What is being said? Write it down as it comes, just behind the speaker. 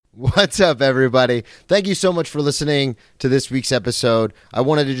What's up, everybody? Thank you so much for listening to this week's episode. I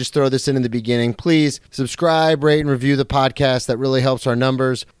wanted to just throw this in the beginning. Please subscribe, rate, and review the podcast. That really helps our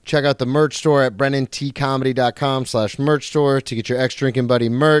numbers. Check out the merch store at BrennanTComedy.com/merch store to get your ex-drinking buddy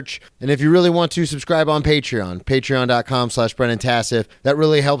merch. And if you really want to, subscribe on Patreon, patreon.com/BrennanTassif. That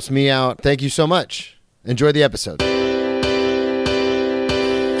really helps me out. Thank you so much. Enjoy the episode.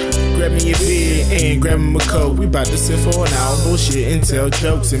 Grab me a beer and grab me a coke. We bout to sit for an hour, bullshit and tell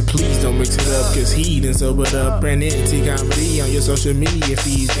jokes. And please don't mix it up, cause he done sobered up. Brennan T Comedy on your social media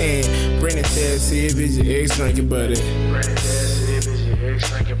feeds. And Brennan Tassif is your ex-drinking buddy. Brennan Tassif is your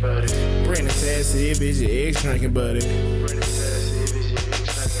ex-drinking buddy. Brennan Tassif is your ex-drinking buddy. Brennan Tassif is your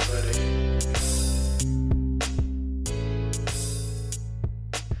ex-drinking buddy.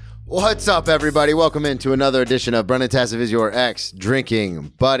 What's up, everybody? Welcome into another edition of Brennan Tassif is your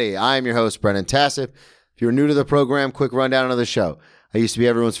ex-drinking buddy. I am your host, Brennan Tassif. If you're new to the program, quick rundown of the show. I used to be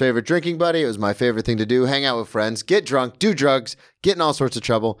everyone's favorite drinking buddy. It was my favorite thing to do, hang out with friends, get drunk, do drugs, get in all sorts of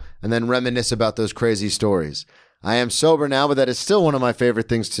trouble, and then reminisce about those crazy stories. I am sober now, but that is still one of my favorite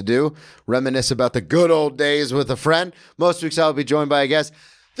things to do, reminisce about the good old days with a friend. Most weeks I'll be joined by a guest.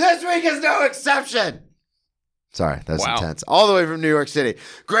 This week is no exception. Sorry, that's intense. All the way from New York City,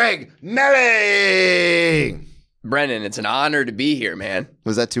 Greg Melly. Brennan, it's an honor to be here, man.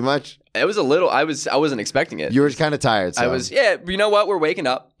 Was that too much? It was a little. I wasn't expecting it. You were kind of tired. So. I was. Yeah, you know what? We're waking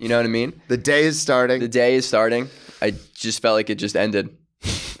up. You know what I mean? The day is starting. The day is starting. I just felt like it just ended.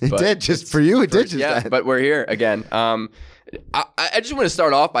 It did. Just for you, it did just end. But we're here again. I just want to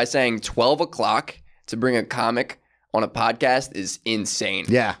start off by saying 12 o'clock to bring a comic on a podcast is insane.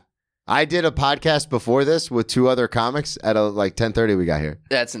 Yeah. I did a podcast before this with two other comics at like 10:30 we got here.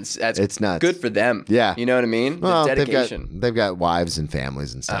 It's nuts. Good for them. Yeah. You know what I mean? Well, the dedication. They've got wives and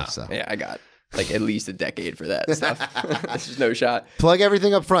families and stuff. So yeah, I got like at least a decade for that stuff. There's just no shot. Plug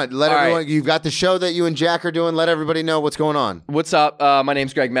everything up front. Let everyone. Right. You've got the show that you and Jack are doing. Let everybody know what's going on. What's up? My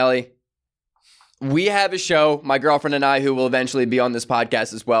name's Greg Melly. We have a show, my girlfriend and I, who will eventually be on this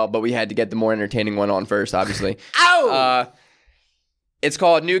podcast as well, but we had to get the more entertaining one on first, obviously. Ow! It's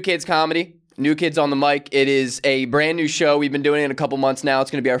called New Kids Comedy. New Kids on the Mic. It is a brand new show. We've been doing it a couple months now. It's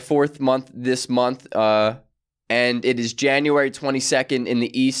going to be our fourth month this month. And it is January 22nd in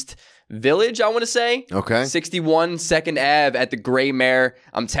the East Village, I want to say. Okay. 61 2nd Ave at the Gray Mare.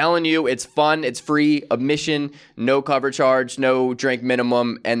 I'm telling you, it's fun. It's free. Admission, no cover charge, no drink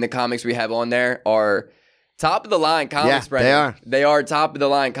minimum. And the comics we have on there are top of the line comics, Yeah, Brennan. they are. They are top of the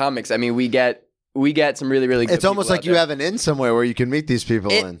line comics. I mean, we get some really, really good It's almost people like out you there. have an inn somewhere where you can meet these people.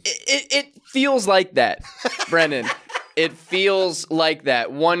 It feels like that, Brennan. It feels like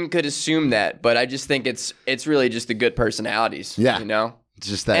that. One could assume that, but I just think it's really just the good personalities. Yeah. You know? It's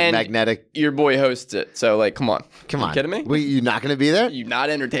just that And magnetic. Your boy hosts it. So, like, come on. Come on. You kidding me? You not going to be there? You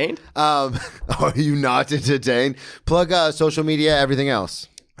not entertained? Are you not entertained? Plug social media, everything else.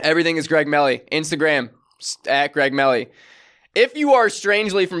 Everything is Greg Melly. Instagram, at Greg Melly. If you are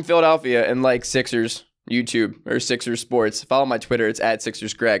strangely from Philadelphia and like Sixers, YouTube or Sixers Sports, follow my Twitter. It's at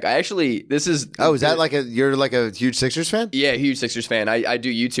Sixers Greg. Is that like you're like a huge Sixers fan? Yeah, huge Sixers fan. I do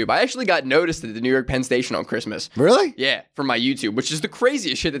YouTube. I actually got noticed at the New York Penn Station on Christmas. Really? Yeah, from my YouTube, which is the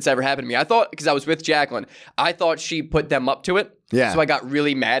craziest shit that's ever happened to me. I thought, because I was with Jacqueline, I thought she put them up to it. Yeah. So I got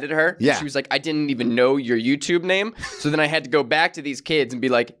really mad at her. Yeah. She was like, I didn't even know your YouTube name. So then I had to go back to these kids and be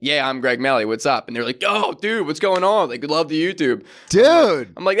like, yeah, I'm Greg Melly. What's up? And they're like, oh, dude, what's going on? Like, love the YouTube.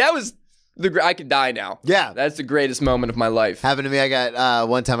 Dude. I'm like, that was I could die now. Yeah. That's the greatest moment of my life. Happened to me. I got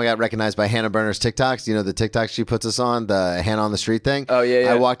one time I got recognized by Hannah Berner's TikToks. You know the TikToks she puts us on, the Hannah on the Street thing? Oh,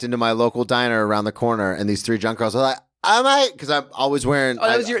 yeah. I walked into my local diner around the corner, and these three drunk girls were like, I might, because I'm always wearing. Oh,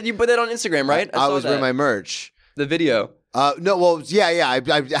 that was you put that on Instagram, right? I was wearing my merch. The video. No, well, yeah.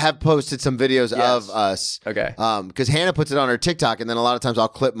 I have posted some videos of us. Okay. Because Hannah puts it on her TikTok, and then a lot of times I'll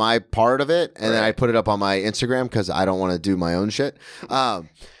clip my part of it, and then I put it up on my Instagram because I don't want to do my own shit.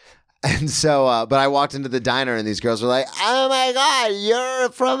 And so, but I walked into the diner, and these girls were like, "Oh my god,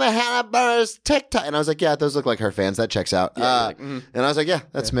 you're from Hannah Berner's TikTok," and I was like, "Yeah, those look like her fans. That checks out." Yeah, And I was like, "Yeah,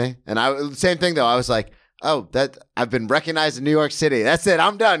 that's me." And same thing though. I was like, "Oh, that I've been recognized in New York City. That's it.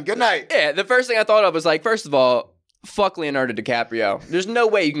 I'm done. Good night." Yeah. The first thing I thought of was like, first of all, fuck Leonardo DiCaprio. There's no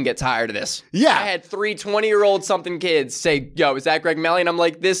way you can get tired of this. Yeah. I had 3 20-year-old something kids say, yo, is that Greg Melly? And I'm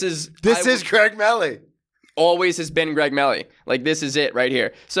like, this is Greg Melly. Always has been Greg Melly. Like, this is it right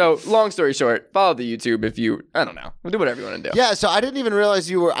here. So, long story short, follow the YouTube if you, I don't know, do whatever you want to do. Yeah, so I didn't even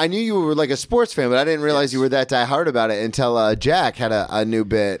realize I knew you were like a sports fan, but I didn't realize you were that diehard about it until Jack had a new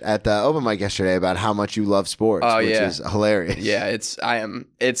bit at the open mic yesterday about how much you love sports, which is hilarious. Yeah, it's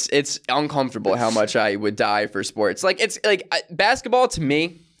uncomfortable how much I would die for sports. Like, it's like basketball to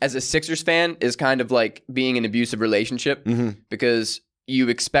me as a Sixers fan is kind of like being in an abusive relationship because you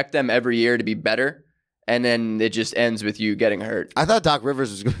expect them every year to be better, and then it just ends with you getting hurt. I thought Doc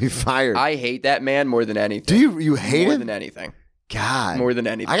Rivers was going to be fired. I hate that man more than anything. Do you hate more him? than anything? God. More than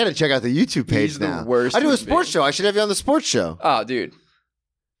anything. I got to check out the YouTube page He's now. the worst I do a human sports being. show. I should have you on the sports show. Oh, dude.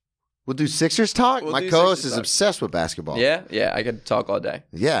 We'll do Sixers talk. We'll My do co-host Sixers is talk. obsessed with basketball. Yeah, I could talk all day.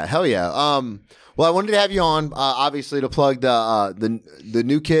 Yeah, hell yeah. Well, I wanted to have you on, obviously, to plug the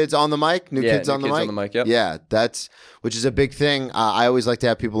new kids on the mic. New kids on the mic. Yep. Yeah, which is a big thing. I always like to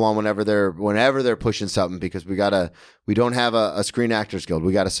have people on whenever they're pushing something because we don't have a Screen Actors Guild.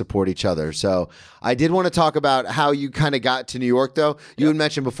 We got to support each other. So I did want to talk about how you kind of got to New York, though. You had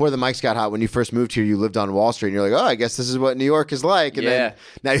mentioned before the mics got hot when you first moved here. You lived on Wall Street, and you're like, oh, I guess this is what New York is like. And then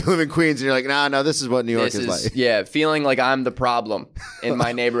now you live in Queens, and you're like, no, this is what New York is like. Yeah, feeling like I'm the problem in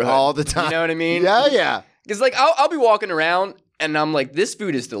my neighborhood all the time. You know what I mean? Yeah. Because like I'll be walking around and I'm like, this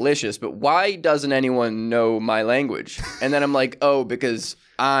food is delicious, but why doesn't anyone know my language? And then I'm like, oh, because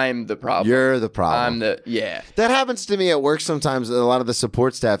I'm the problem. You're the problem. That happens to me at work sometimes. A lot of the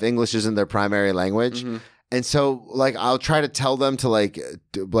support staff, English isn't their primary language. Mm-hmm. And so, like, I'll try to tell them to, like,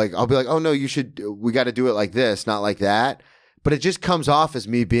 I'll be like, oh, no, we got to do it like this, not like that. But it just comes off as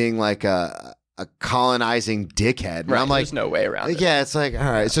me being like a colonizing dickhead. And I'm like, there's no way around it. Yeah, it's like,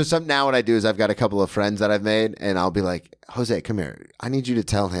 all right. So now what I do is I've got a couple of friends that I've made, and I'll be like, Jose, come here. I need you to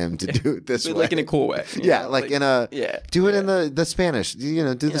tell him to do it this way. Like in a cool way. Yeah, like in a, do it in the Spanish,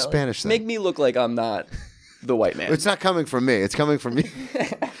 do the Spanish thing. Make me look like I'm not the white man. It's not coming from me. It's coming from you.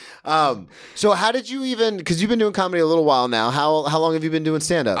 So how did you even, because you've been doing comedy a little while now. How long have you been doing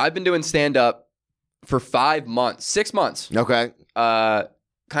stand-up? I've been doing stand-up for 6 months. Okay.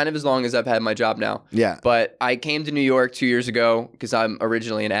 Kind of as long as I've had my job now. Yeah. But I came to New York 2 years ago because I'm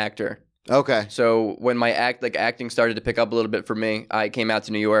originally an actor. Okay. So when my acting started to pick up a little bit for me, I came out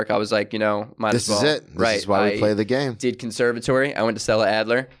to New York. I was like, might as well. This is it. This is why we play the game. Did conservatory. I went to Stella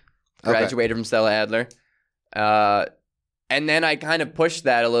Adler. Graduated from Stella Adler. And then I kind of pushed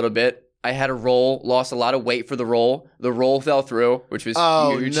that a little bit. I had a role, lost a lot of weight for the role. The role fell through, which was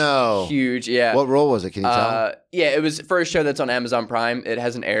huge. No. Huge, yeah. What role was it? Can you tell? Yeah, it was for a show that's on Amazon Prime. It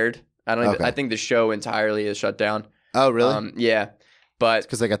hasn't aired. Okay. I think the show entirely is shut down. Oh, really? Yeah. But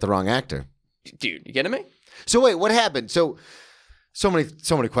because they got the wrong actor. Dude, you kidding me? So wait, what happened? So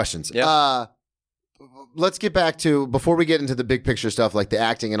many questions. Yeah. Let's get back to, before we get into the big picture stuff like the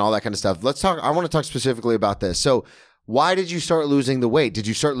acting and all that kind of stuff. I want to talk specifically about this. So why did you start losing the weight? Did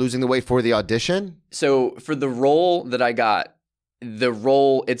you start losing the weight for the audition? So for the role that I got, the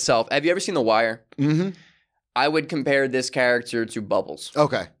role itself, have you ever seen The Wire? Mm-hmm. I would compare this character to Bubbles.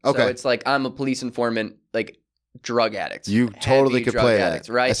 Okay. So it's like I'm a police informant, like drug addict. You totally could play addict,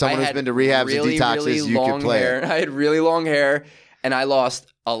 that. right? As someone who's been to rehabs and detoxes, you could play it. I had really long hair, and I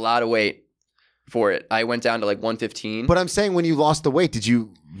lost a lot of weight for it. I went down to like 115. But I'm saying, when you lost the weight,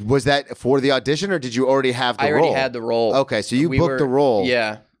 was that for the audition, or did you already have the role? I already had the role. Okay, so you booked the role.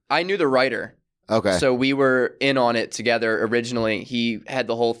 Yeah. I knew the writer. Okay. So we were in on it together originally. He had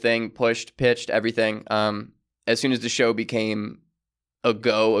the whole thing pushed, pitched, everything. As soon as the show became a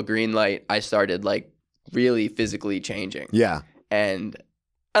green light, I started like really physically changing. Yeah. And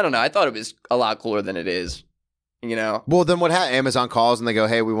I don't know. I thought it was a lot cooler than it is. Well, then what happened? Amazon calls and they go,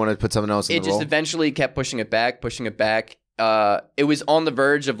 "Hey, we want to put something else in the role." It just eventually kept pushing it back. It was on the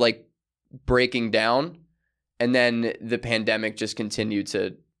verge of like breaking down, and then the pandemic just continued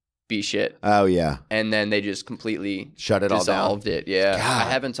to be shit. Oh yeah. And then they just completely shut it all down. Dissolved it. Yeah. God.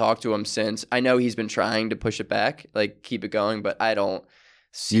 I haven't talked to him since. I know he's been trying to push it back, like keep it going, but I don't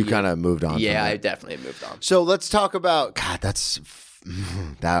see You kind of moved on. Yeah, from I it. definitely moved on. So let's talk about, God,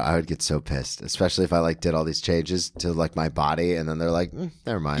 that I would get so pissed, especially if I like did all these changes to like my body, and then they're like,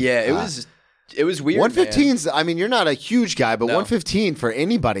 never mind. Yeah, it was weird. 115's. I mean, you're not a huge guy, but No. 115 for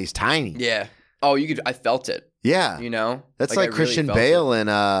anybody's tiny. Yeah. Oh, I felt it. Yeah. That's like I really Christian felt Bale it. in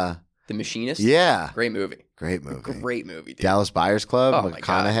The Machinist. Yeah. Great movie. Great movie. Great movie, dude. Dallas Buyers Club, Oh my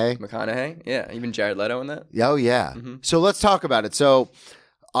God. McConaughey. McConaughey. Yeah, even Jared Leto in that. Oh yeah. Mm-hmm. So let's talk about it. So,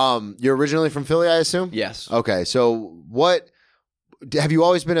 you're originally from Philly, I assume. Yes. Okay. So have you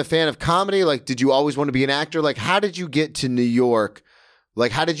always been a fan of comedy? Like, did you always want to be an actor? Like, how did you get to New York?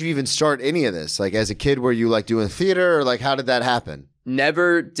 Like, how did you even start any of this? Like, as a kid, were you like doing theater, or like, how did that happen?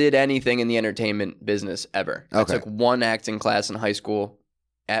 Never did anything in the entertainment business ever. Okay. I took one acting class in high school.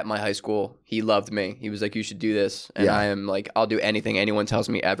 At my high school, he loved me. He was like, "You should do this," and Yeah. I am like, "I'll do anything anyone tells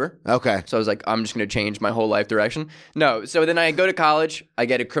me ever." Okay. So I was like, "I'm just going to change my whole life direction." No. So then I go to college. I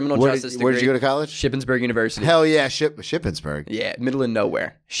get a criminal justice degree. Where did you go to college? Shippensburg University. Hell yeah, Shippensburg. Yeah, middle of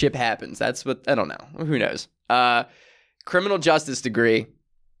nowhere. Ship happens. That's what, I don't know. Who knows? Criminal justice degree.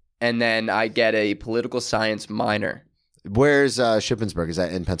 And then I get a political science minor. Where's Shippensburg? Is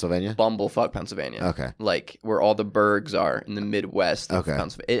that in Pennsylvania? Bumblefuck, Pennsylvania. Okay. Like where all the burgs are in the Midwest. Of Okay.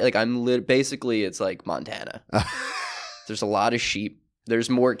 Pennsylvania. Basically, it's like Montana. There's a lot of sheep. There's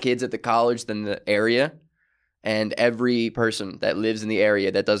more kids at the college than the area. And every person that lives in the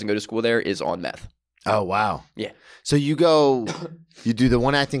area that doesn't go to school there is on meth. Oh, wow. Yeah. So you do the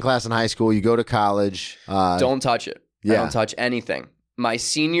one acting class in high school, you go to college. Don't touch it. Yeah. I don't touch anything. My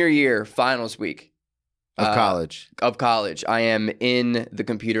senior year, finals week Of college. I am in the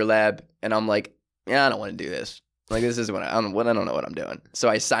computer lab, and I'm like, yeah, I don't want to do this. Like, this is what I don't know what I'm doing. So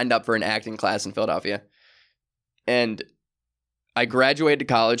I signed up for an acting class in Philadelphia, and I graduated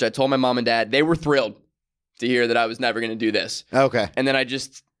college. I told my mom and dad. They were thrilled to hear that I was never going to do this. Okay. And then I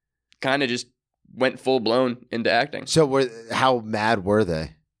just kind of just went full blown into acting. So how mad were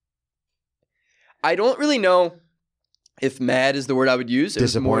they? I don't really know if mad is the word I would use. It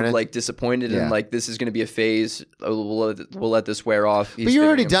was more Disappointed? of like disappointed Yeah. and like this is going to be a phase. We'll let this wear off. He's But you're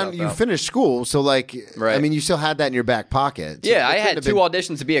already figuring done. himself You out. finished school, so like, Right. I mean, you still had that in your back pocket. So Yeah, it I couldn't had have two been-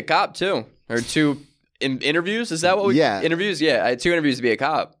 auditions to be a cop too, or two interviews. Is that what we? Yeah. Interviews. Yeah, I had 2 interviews to be a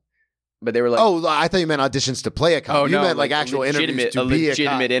cop, but they were like, Oh, I thought you meant auditions to play a cop. oh You no, meant like actual interviews to a be a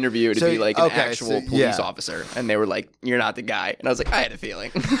legitimate cop. interview to So- be like an okay, actual so- police yeah. officer, and they were like, "You're not the guy," and I was like, "I had a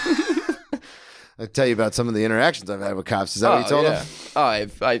feeling." I'll tell you about some of the interactions I've had with cops. Is that what you told them? Oh, I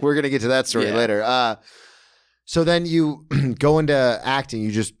We're going to get to that story Yeah. later. So then you go into acting.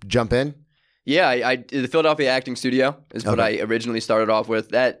 You just jump in? Yeah, I the Philadelphia Acting Studio is what Okay. I originally started off with.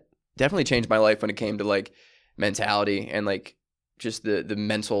 That definitely changed my life when it came to like mentality and like just the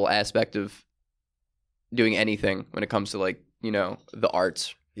mental aspect of doing anything when it comes to like, you know, the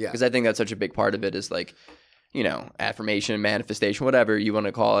arts. Yeah. Because I think that's such a big part of it is like, you know, affirmation, manifestation, whatever you want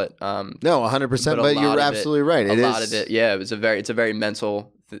to call it. No, 100%. But a But lot you're of it- absolutely right. A lot of it, yeah, it's a very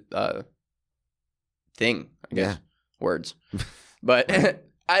mental thing, I guess. Yeah. Words. But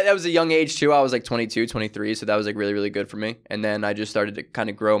that was a young age too. I was like 22, 23, so that was like really, really good for me. And then I just started to kind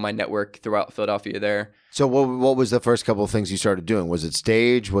of grow my network throughout Philadelphia there. So what was the first couple of things you started doing? Was it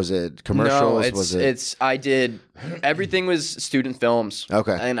stage? Was it commercials? No, I did everything was student films.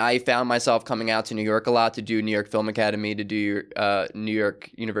 Okay. And I found myself coming out to New York a lot to do New York Film Academy, to do New York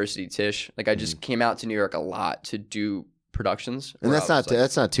University Tisch. Like I just came out to New York a lot to do productions. And where that's I not was, like,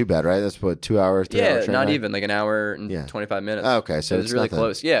 that's not too bad, right? That's what 2 hours, 3 hours. not even like an hour and Yeah. 25 minutes. Oh, okay, so it was it's really nothing.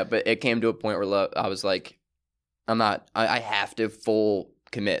 close. Yeah, but it came to a point where I was like, I have to full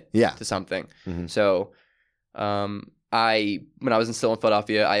commit Yeah. to something. Mhm. So, when I was still in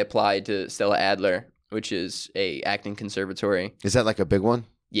Philadelphia, I applied to Stella Adler, which is a acting conservatory. Is that like a big one?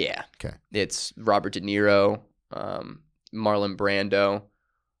 Yeah. Okay. It's Robert De Niro, Marlon Brando,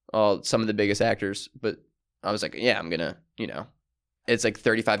 some of the biggest actors. But I was like, yeah, I'm gonna, you know, it's like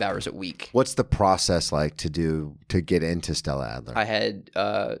 35 hours a week. What's the process like to get into Stella Adler? I had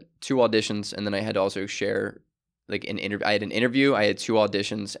 2 auditions, and then I had to also share like an interview. I had an interview, I had 2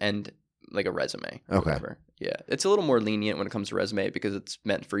 auditions, and like a resume. Or Okay. whatever. Yeah, it's a little more lenient when it comes to resume because it's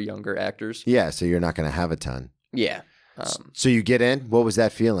meant for younger actors. Yeah, so you're not going to have a ton. Yeah. So you get in. What was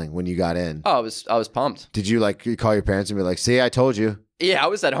that feeling when you got in? I was pumped. Did you like call your parents and be like, "See, I told you"? Yeah, I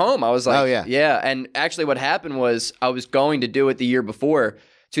was at home. I was like, Oh, yeah. And actually, what happened was I was going to do it the year before,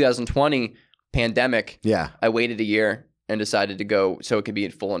 2020 pandemic. Yeah. I waited a year and decided to go so it could be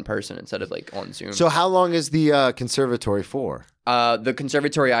full in person instead of like on Zoom. So how long is the conservatory for? The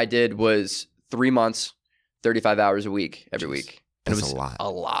conservatory I did was 3 months, 35 hours a week, every week. And That's it was a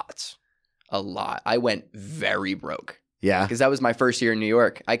lot. A lot. I went very broke Yeah. because that was my first year in New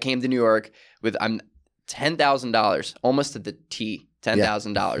York. I came to New York with $10,000, almost to the T,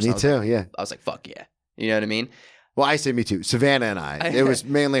 $10,000. Me too. Yeah. I was like, fuck yeah. You know what I mean? Well, I say me too. Savannah and I. It was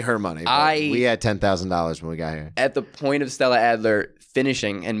mainly her money. But we had $10,000 when we got here. At the point of Stella Adler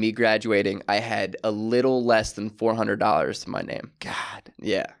finishing and me graduating, I had a little less than $400 to my name. God.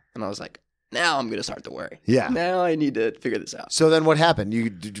 Yeah. And I was like, now I'm going to start to worry. Yeah. Now I need to figure this out. So then what happened?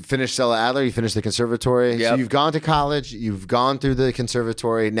 Did you finish Stella Adler? You finished the conservatory? So Yep. you've gone to college. You've gone through the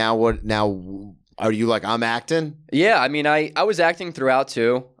conservatory. Now what? Now are you like, I'm acting? Yeah. I mean, I was acting throughout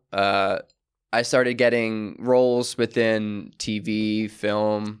too. I started getting roles within TV,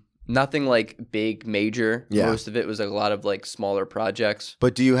 film, nothing like big, major. Yeah. Most of it was like a lot of like smaller projects.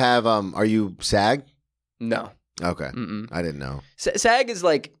 But do you have, are you SAG? No. Okay. Mm-mm. I didn't know. SAG is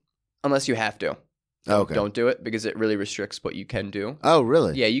like, unless you have to. Okay. Don't do it because it really restricts what you can do. Oh,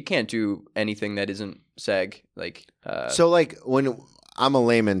 really? Yeah, you can't do anything that isn't SAG. Like, So like when I'm a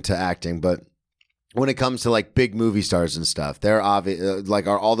layman to acting, but when it comes to like big movie stars and stuff, they're obvious. Like,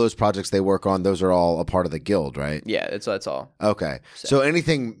 are all those projects they work on? Those are all a part of the guild, right? Yeah, that's all. Okay, so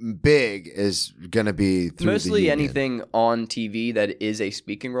anything big is gonna be through Mostly the union. anything on TV that is a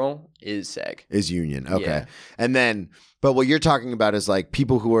speaking role is SAG. Is union. Okay, Yeah. and then. But what you're talking about is like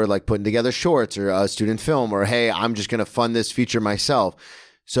people who are like putting together shorts or a student film, or hey, I'm just gonna fund this feature myself.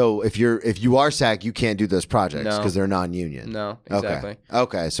 So if you are SAG, you can't do those projects No. because they're non-union. No, exactly.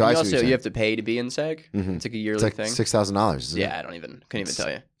 Okay. So And I see what also, you're you have to pay to be in SAG. It's like a yearly it's like thing. $6,000. Yeah, couldn't even tell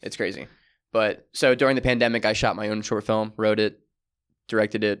you. It's crazy. But so during the pandemic, I shot my own short film, wrote it,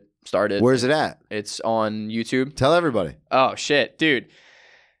 directed it, started. Where's it at? It's on YouTube. Tell everybody. Oh shit, dude!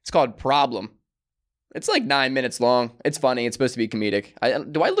 It's called Problem. It's like 9 minutes long. It's funny. It's supposed to be comedic.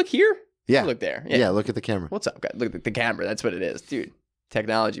 Do I look here? Yeah. I look there. Yeah. Look at the camera. What's up, guys? Look at the camera. That's what it is, dude.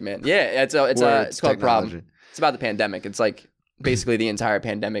 Technology, man. Yeah, it's called technology. Problem. It's about the pandemic. It's like basically the entire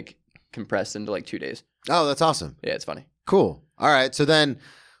pandemic compressed into like 2 days. Oh, that's awesome. Yeah, it's funny. Cool. All right. So then,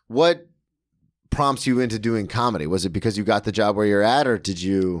 what prompts you into doing comedy? Was it because you got the job where you're at, or did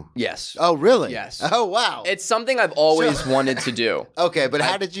you? Yes. Oh, really? Yes. Oh, wow. It's something I've always wanted to do. Okay, but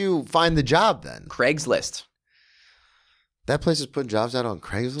how did you find the job then? Craigslist. That place is putting jobs out on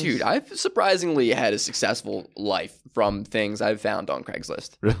Craigslist? Dude, I've surprisingly had a successful life from things I've found on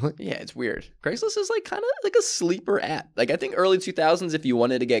Craigslist. Really? Yeah, it's weird. Craigslist is like kind of like a sleeper app. Like I think early 2000s, if you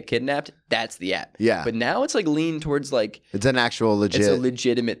wanted to get kidnapped, that's the app. Yeah. But now it's like leaned towards like It's an actual legit. it's a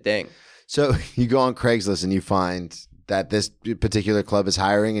legitimate thing. So you go on Craigslist and you find that this particular club is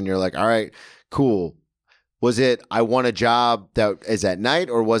hiring, and you're like, all right, cool. Was it I want a job that is at night,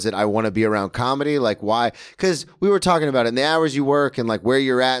 or was it I want to be around comedy? Like, why? Because we were talking about it in the hours you work and like where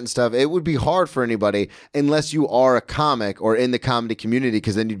you're at and stuff. It would be hard for anybody unless you are a comic or in the comedy community,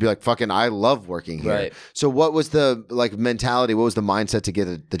 because then you'd be like, fucking, I love working here. Right. So what was the like mentality? What was the mindset to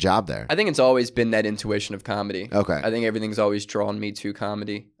get the job there? I think it's always been that intuition of comedy. Okay. I think everything's always drawn me to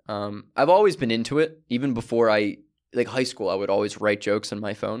comedy. I've always been into it. Even before like high school, I would always write jokes on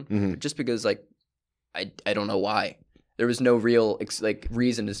my phone just because like I don't know why. There was no real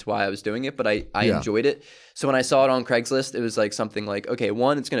reason as to why I was doing it, but I enjoyed it. So when I saw it on Craigslist, it was like something like, okay,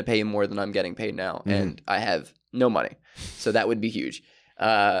 one, it's going to pay you more than I'm getting paid now, and I have no money, so that would be huge.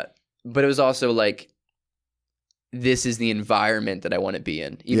 But it was also like, this is the environment that I want to be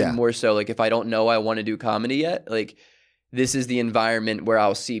in. Even more so, like if I don't know I want to do comedy yet, like this is the environment where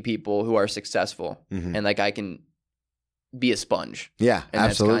I'll see people who are successful, and like I can be a sponge. Yeah, And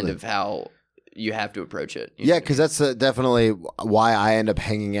absolutely. that's kind of how you have to approach it. Yeah, because that's definitely why I end up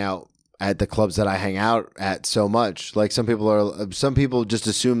hanging out at the clubs that I hang out at so much. Like some people just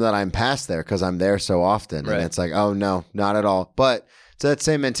assume that I'm past there because I'm there so often, Right. and it's like, oh no, not at all. But it's that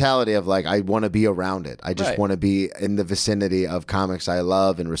same mentality of like, I want to be around it. I just Right. want to be in the vicinity of comics I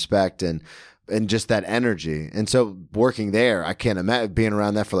love and respect, and just that energy. And so working there, I can't imagine being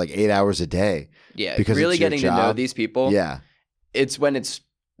around that for like 8 hours a day. Yeah, because really it's your getting to know job. these people. Yeah, It's when it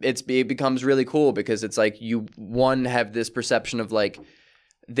becomes really cool because it's like you have this perception of like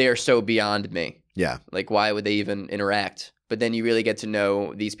they're so beyond me. yeah, Like why would they even interact? But then you really get to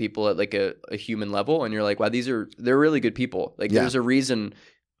know these people at like a human level, and you're like, wow, they're really good people. Like Yeah. there's a reason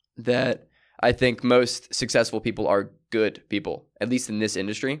that I think most successful people are good people, at least in this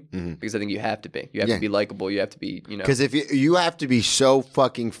industry, because I think you have to be. You have Yeah. to be likable. You have to be, because if you have to be so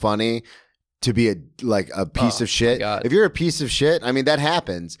fucking funny to be a piece Oh, of shit. my God. If you're a piece of shit, I mean that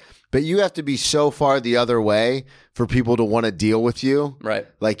happens, but you have to be so far the other way for people to want to deal with you. right.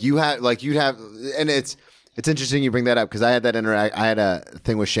 Like you'd have, and it's interesting you bring that up, because I had a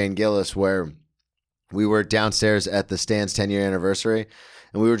thing with Shane Gillis where we were downstairs at the Stan's 10-year anniversary,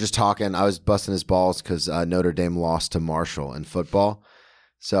 and we were just talking. I was busting his balls because Notre Dame lost to Marshall in football.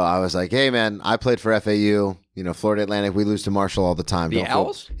 So I was like, hey, man, I played for FAU, Florida Atlantic. We lose to Marshall all the time. The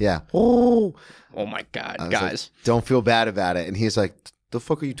Owls? Yeah. Oh, Oh my God, I was guys. like, don't feel bad about it. And he's like, the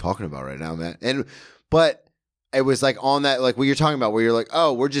fuck are you talking about right now, man? But it was like on that, like what you're talking about, where you're like,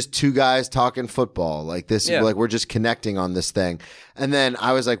 oh, we're just two guys talking football. Like this, Yeah. like we're just connecting on this thing. And then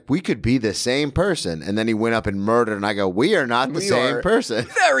I was like, we could be the same person. And then he went up and murdered. And I go, we are not the We same are. person.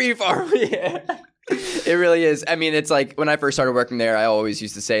 Very far. Yeah. It really is. I mean, it's like when I first started working there, I always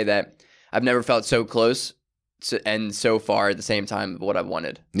used to say that I've never felt so close and so far at the same time of what I've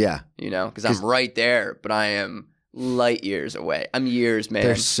wanted, Yeah. because I'm right there, but I am light years away. I'm years, man.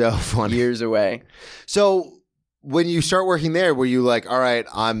 They're so funny. Years away. So when you start working there, were you like, all right,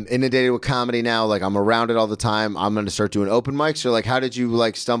 I'm inundated with comedy now, like I'm around it all the time, I'm going to start doing open mics? Or like, how did you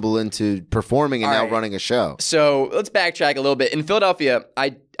like stumble into performing and All now right. running a show? So let's backtrack a little bit. In Philadelphia, I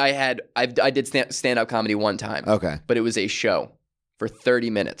did stand-up comedy one time. Okay. But it was a show for 30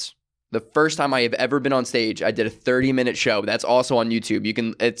 minutes. The first time I have ever been on stage, I did a 30-minute show. That's also on YouTube.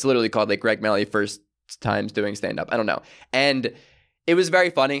 It's literally called like Greg Melly First Times Doing Stand-Up. I don't know. And it was very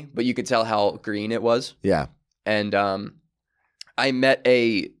funny, but you could tell how green it was. Yeah. And I met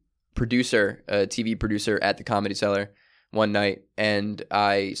a TV producer at the Comedy Cellar one night, and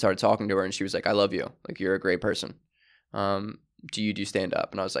I started talking to her, and she was like, I love you. Like, you're a great person. Do you do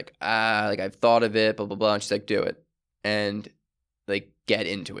stand-up? And I was like, I've thought of it, blah, blah, blah. And she's like, do it. And like, get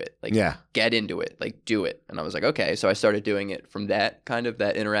into it. Like, get into it. Like, do it. And I was like, okay. So I started doing it from that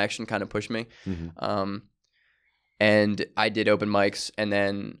interaction kind of pushed me. Mm-hmm. And I did open mics, and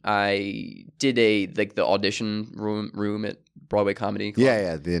then I did the audition room at Broadway Comedy Club.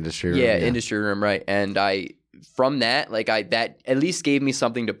 Yeah, the industry room. Yeah, industry room, right. And from that, that at least gave me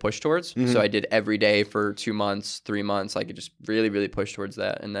something to push towards. Mm-hmm. So I did every day for 2 months, 3 months. I could just really, really push towards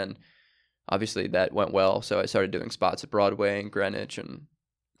that. And then obviously that went well. So I started doing spots at Broadway and Greenwich, and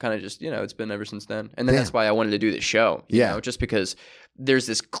kind of just, it's been ever since then. And then that's why I wanted to do this show, you know, just because there's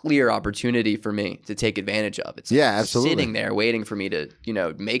this clear opportunity for me to take advantage of. It's absolutely sitting there waiting for me to,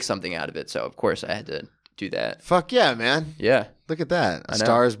 make something out of it. So of course I had to do that. Fuck yeah, man. Yeah. Look at that. A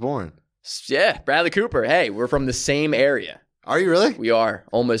Star is Born. Yeah. Bradley Cooper. Hey, we're from the same area. Are you really? We are.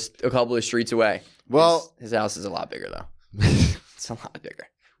 Almost a couple of streets away. Well, his house is a lot bigger though. It's a lot bigger.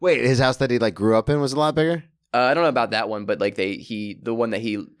 Wait, his house that he grew up in was a lot bigger? I don't know about that one, but the one that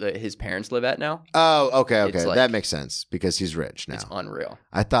his parents live at now. Oh, okay. That makes sense because he's rich now. It's unreal.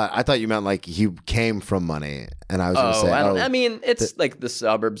 I thought you meant like he came from money, and I was going to say, I mean, it's like the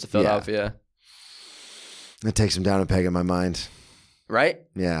suburbs of Philadelphia. It takes him down a peg in my mind. Right?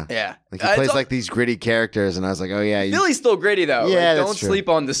 Yeah. Yeah. Like he plays like these gritty characters, and I was like, oh yeah. Philly's still gritty though. Yeah, don't sleep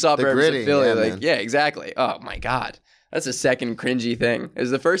on the suburbs of Philly. Yeah, exactly. Oh my God. That's a second cringy thing.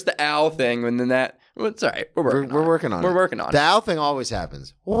 Is the first the owl thing, and then that. Well, it's all right. We're working on it. We're working on it. The owl thing always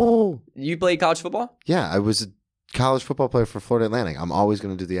happens. Oh. You played college football? Yeah, I was a college football player for Florida Atlantic. I'm always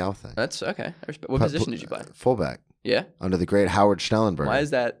going to do the owl thing. That's okay. What position did you play? Fullback. Yeah. Under the great Howard Schnellenberger. Why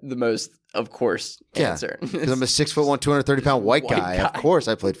is that the most, of course, answer? Because I'm a 6'1", 230-pound white guy. Of course,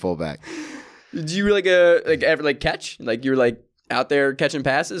 I played fullback. Did you ever catch? Like you were out there catching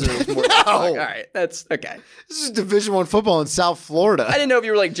passes, or was more No. all right, that's okay. This is Division I football in South Florida. I didn't know if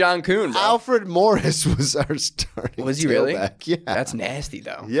you were like John Kuhn. Bro. Alfred Morris was our starting. Was he really? Tailback. Yeah, that's nasty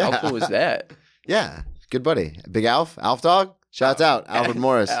though. Yeah, how cool was that? Yeah, good buddy, Big Alf Dog. Shouts out Alfred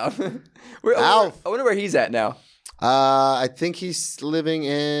Morris. Alf. Alf. I wonder where he's at now. I think he's living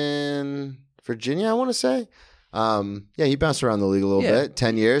in Virginia. I want to say. Yeah, he bounced around the league a little bit.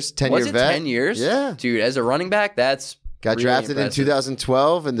 10 years, 10-year was it vet. 10 years? Yeah, dude. As a running back, that's. Got really drafted impressive. in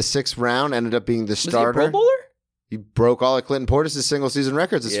 2012 in the 6th round. Ended up being the starter. Was he a Pro Bowler? He broke all of Clinton Portis' single season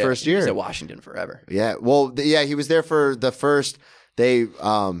records his first year. He was at Washington forever. Yeah. Well, he was there for the first.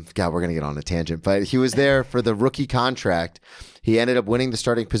 God, we're gonna get on a tangent, but he was there for the rookie contract. He ended up winning the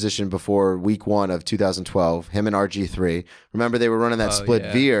starting position before week 1 of 2012. Him and RG3. Remember, they were running that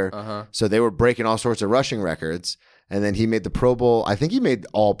split veer, so they were breaking all sorts of rushing records. And then he made the Pro Bowl. I think he made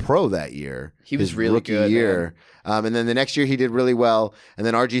All-Pro that year. He was his really rookie good year. And then the next year he did really well. And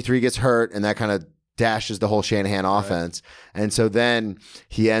then RG3 gets hurt, and that kind of dashes the whole Shanahan offense. And so then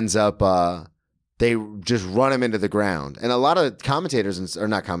he ends up. They just run him into the ground. And a lot of commentators, or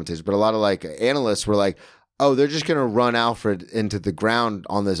not commentators, but a lot of analysts were like, "Oh, they're just going to run Alfred into the ground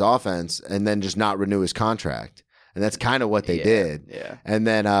on this offense, and then just not renew his contract." And that's kind of what they did. Yeah. And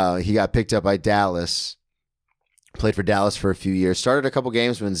then he got picked up by Dallas. Played for Dallas for a few years. Started a couple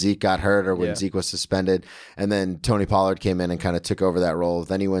games when Zeke got hurt or when Zeke was suspended. And then Tony Pollard came in and kind of took over that role.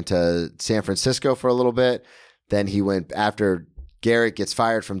 Then he went to San Francisco for a little bit. Then he went, after Garrett gets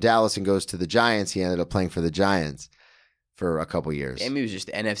fired from Dallas and goes to the Giants, he ended up playing for the Giants for a couple years. Damn, he was just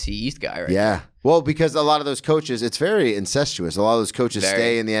the NFC East guy, right? Yeah. Well, because a lot of those coaches, it's very incestuous. A lot of those coaches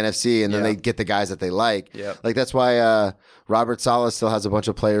stay in the NFC, and then they get the guys that they like. Yep. Like, that's why Robert Saleh still has a bunch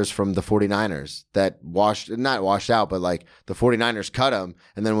of players from the 49ers that not washed out, but the 49ers cut him.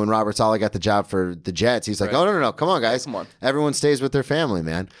 And then when Robert Saleh got the job for the Jets, he's like, oh, no, come on, guys. Come on. Everyone stays with their family,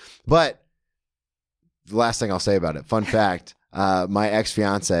 man. But the last thing I'll say about it, fun fact, my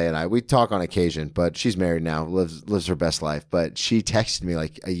ex-fiance and I, we talk on occasion, but she's married now, lives her best life. But she texted me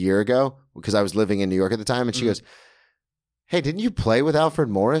a year ago because I was living in New York at the time, and she goes, "Hey, didn't you play with Alfred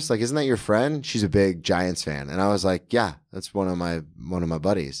Morris? Isn't that your friend?" She's a big Giants fan, and I was like, "Yeah, that's one of my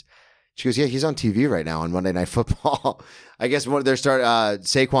buddies." She goes, "Yeah, he's on TV right now on Monday Night Football." I guess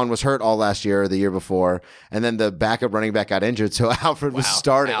Saquon was hurt all last year or the year before, and then the backup running back got injured, so Alfred was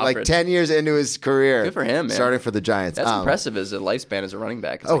starting 10 years into his career. Good for him, man. Starting for the Giants. That's impressive as a lifespan as a running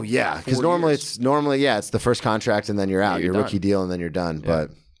back. It's because normally it's the first contract and then you're out. Your rookie deal and then you're done. Yeah.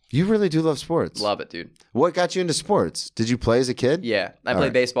 But You really do love sports. Love it, dude. What got you into sports? Did you play as a kid? Yeah, I All played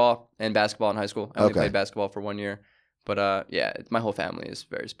right. baseball and basketball in high school. I only Okay. played basketball for 1 year, but yeah, my whole family is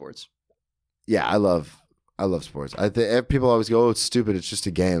very sports. Yeah, I love sports. I think people always go, "Oh, it's stupid. It's just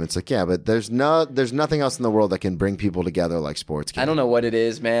a game." It's like, yeah, but there's nothing else in the world that can bring people together like sports can. I don't know what it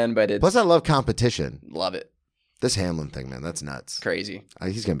is, man, but it's Plus, I love competition. love it. This Hamlin thing, man, that's nuts. Crazy.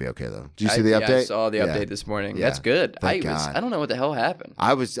 He's gonna be okay though. Did you see the update? Yeah, I saw the Yeah. update this morning. Yeah. That's good. Thank God. I don't know what the hell happened.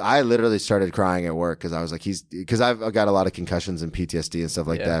 I literally started crying at work because I was like, because I've got a lot of concussions and PTSD and stuff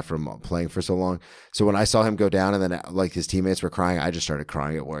like Yeah. that from playing for so long. So when I saw him go down and then like his teammates were crying, I just started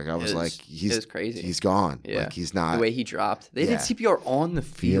crying at work. I was like, it's crazy. He's gone. Yeah. Like he's not. The way he dropped. They Yeah. did CPR on the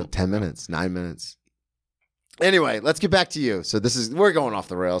field. 10 minutes, 9 minutes. Anyway, let's get back to you. So we're going off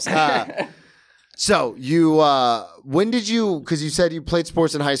the rails. So you, when did you, because you said you played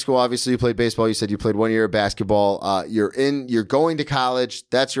sports in high school, obviously you played baseball, you said you played 1 year of basketball, you're going to college,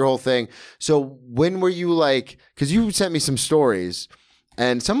 that's your whole thing. So when were you like, because you sent me some stories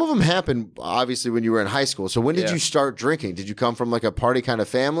and some of them happened obviously when you were in high school. So when did Yeah. you start drinking? Did you come from like a party kind of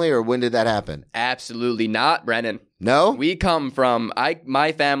family or when did that happen? Absolutely not, Brennan. No? We come from,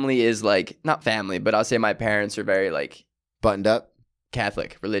 my family is like, not family, but I'll say my parents are very like Buttoned up?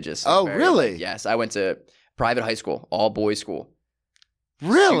 Catholic, religious. Oh, Very, really? like, yes. I went to private high school, all boys school.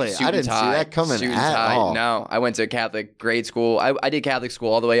 Really? Suit I and didn't see tie, that coming suit and at tie. all. No, I went to Catholic grade school. I did Catholic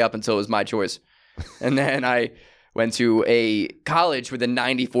school all the way up until it was my choice. And then I went to a college with a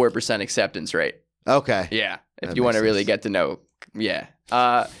 94% acceptance rate. Okay. Yeah. If That you want to makes really sense. get to know. Yeah.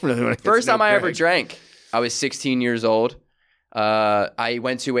 Really wanna get First to know time I ever Greg. drank, I was 16 years old. I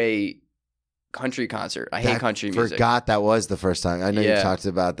went to a country concert. I hate country music. Forgot that was the first time. I know you Yeah. talked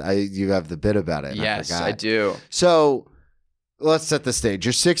about. You have the bit about it. And Yes, I forgot. I do. So let's set the stage.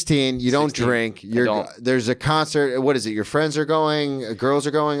 You're 16. You don't 16. drink. don't. There's a concert. What is it? Your friends are going. Girls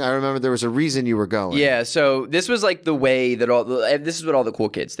are going. I remember there was a reason you were going. Yeah, so this was like the way that this is what all the cool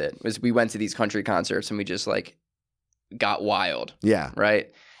kids did. Was we went to these country concerts and we just like got wild, Yeah.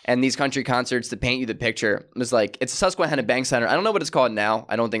 right? And these country concerts, to paint you the picture, was like, it's a Susquehanna Bank Center. I don't know what it's called now.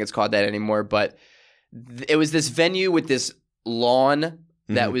 I don't think it's called that anymore, but it was this venue with this lawn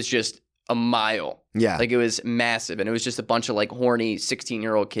that Mhm. was just a mile. Yeah. Like it was massive, and it was just a bunch of like horny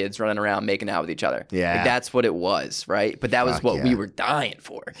 16-year-old kids running around making out with each other. Yeah. Like that's what it was, right? But that was Fuck what yeah. we were dying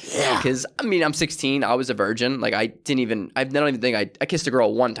for. Yeah. Because I mean, I'm 16. I was a virgin. Like I don't even think I kissed a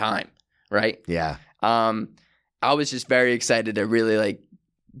girl one time, right? Yeah. I was just very excited to really like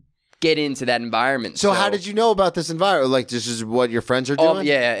get into that environment. So how did you know about this environment? Like this is what your friends are doing?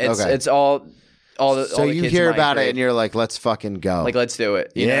 Yeah, Okay. it's all the. So all the you kids hear in my about it grade. and you're like, let's fucking go. Like, let's do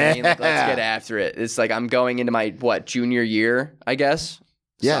it. You know what I mean? Like, let's Yeah. get after it. It's like I'm going into my junior year, I guess.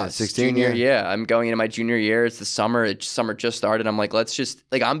 Yeah, it's 16, Junior, yeah. I'm going into my junior year. It's the summer. Summer just started. I'm like, let's just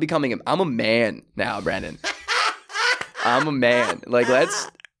like I'm a man now, Brandon. I'm a man. Like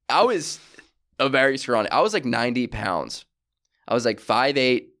I was a very strong. I was like 90 pounds. I was like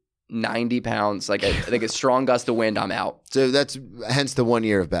 5'8", 90 pounds. Like a strong gust of wind, I'm out. So that's hence the 1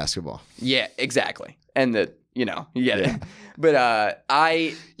 year of basketball. Yeah, exactly. And you get it. But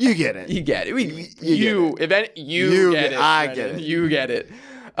You get it. you get it. You get You get get- it. I Brennan. get it. You get it.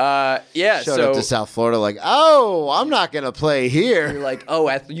 Yeah. Showed so up to South Florida like, oh, I'm not gonna play you're here. like,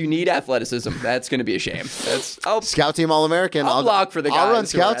 oh, you need athleticism. That's going to be a shame. I'll Scout team All American. I'll block for the guys. I'll run who are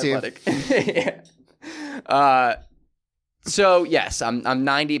scout team. athletic. Yeah. So yes, I'm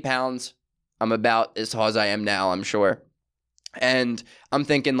 90 pounds. I'm about as tall as I am now, I'm sure. And I'm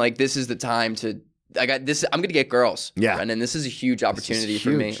thinking like this is the time to. I'm going to get girls. Yeah. And this is a huge opportunity for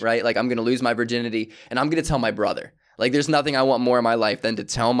me, huge. right? Like I'm going to lose my virginity and I'm going to tell my brother. Like there's nothing I want more in my life than to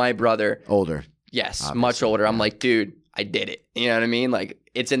tell my brother. Older. Yes, Obviously, much older. I'm like, dude, I did it. You know what I mean? Like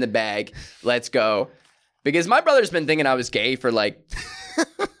it's in the bag. Let's go. Because my brother's been thinking I was gay for like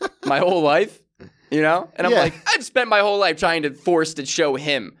my whole life, you know? And I'm Yeah. like, I've spent my whole life trying to force to show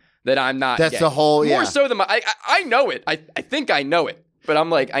him that I'm not That's gay. the whole- yeah. More so than I know it. I think I know it. But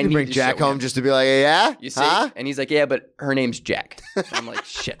I'm like, I You need bring to Jack show home him. just to be like, yeah? You see? Huh? And he's like, yeah, but her name's Jack. So I'm like,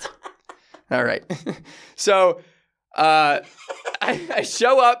 shit. All right. So I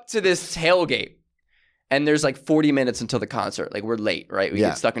show up to this tailgate and there's like 40 minutes until the concert. Like we're late, right? We Yeah.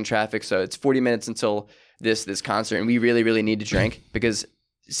 get stuck in traffic. So it's 40 minutes until this concert. And we really, really need to drink because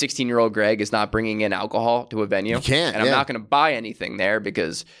 16-year-old Greg is not bringing in alcohol to a venue. You can't, And I'm yeah. not going to buy anything there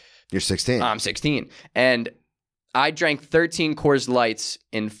because You're 16. I'm 16. And I drank 13 Coors Lights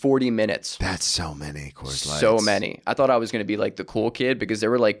in 40 minutes. That's so many Coors Lights. So many. I thought I was going to be like the cool kid because there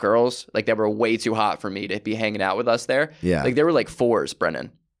were like girls like that were way too hot for me to be hanging out with us there. Yeah. Like there were like fours,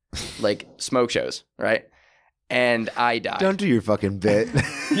 Brennan. Like smoke shows, right? and I died. Don't do your fucking bit.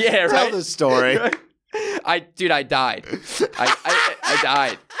 Yeah, Tell right. the story. I died. I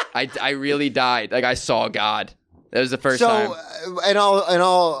died. I really died. Like I saw God. That was the first time. And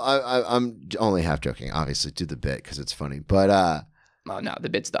I'm only half joking. Obviously, do the bit because it's funny. But Oh no, the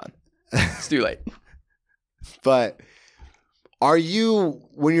bit's done. It's too late. but are you,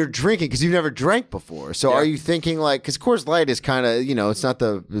 when you're drinking, because you've never drank before, so Yeah. are you thinking like, because Coors Light is kind of, it's not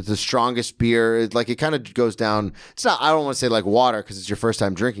the strongest beer. It kind of goes down. It's not. I don't want to say like water because it's your first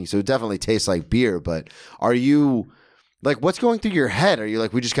time drinking, so it definitely tastes like beer. But are you? Like, what's going through your head? Are you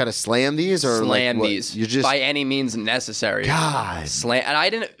like, we just got to slam these? Or Slam like, these. You just, by any means necessary. God. Slam. And I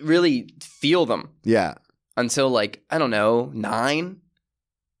didn't really feel them yeah. until like, I don't know, 9.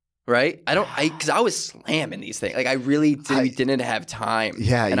 Right? Because I was slamming these things. Like I really didn't have time.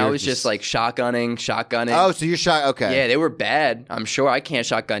 Yeah, And I you're was just just like shotgunning. Oh, so you're shot. Okay. Yeah, they were bad. I'm sure I can't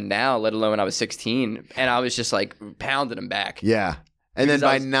shotgun now, let alone when I was 16. And I was just like pounding them back. Yeah. And then Because I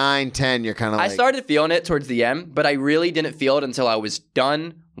by was- 9, 10, you're kind of like. I started feeling it towards the end, but I really didn't feel it until I was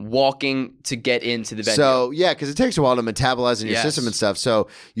done walking to get into the venue. So, yeah, because it takes a while to metabolize in your Yes. system and stuff. So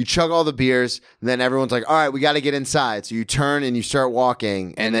you chug all the beers, and then everyone's like, all right, we got to get inside. So you turn and you start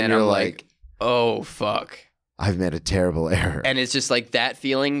walking, and then you're I'm like, oh, fuck. I've made a terrible error. And it's just like that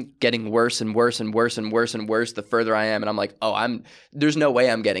feeling getting worse and worse and worse and worse and worse the further I am. And I'm like, there's no way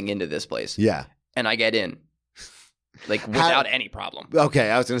I'm getting into this place. Yeah. And I get in. Like without any problem. Okay,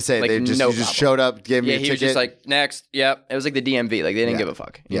 I was going to say, Like, they just, no you just problem. showed up, gave me Yeah, a he ticket. was just like, next. Yep. It was like the DMV. Like they didn't Yeah. give a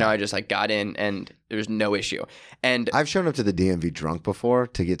fuck. You Yeah. know, I just like got in and there was no issue. And I've shown up to the DMV drunk before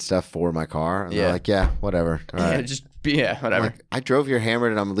to get stuff for my car. And they're Yeah. like, yeah, whatever. All right. whatever. Like, I drove here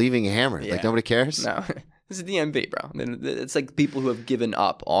hammered and I'm leaving hammered. Yeah. Like, nobody cares? No, this is DMV, bro. It's like people who have given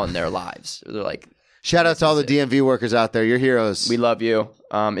up on their lives. They're like, Shout out to all the DMV workers out there. You're heroes. we love you.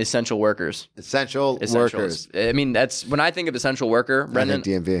 Essential workers. Essential Essentials. workers. I mean, that's when I think of essential worker, Brendan. I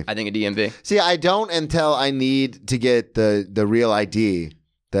think DMV. I think of DMV. See, I don't until I need to get the real ID,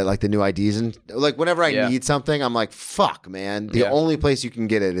 that like the new IDs, and like whenever I Yeah. need something, I'm like, fuck, man. The Yeah. only place you can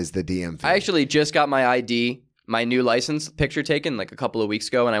get it is the DMV. I actually just got my ID, my new license picture taken like a couple of weeks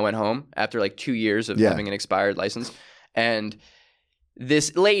ago when I went home after like 2 years of Yeah. having an expired license. And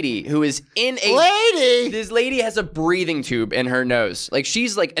this lady who is in a Lady! this lady has a breathing tube in her nose. Like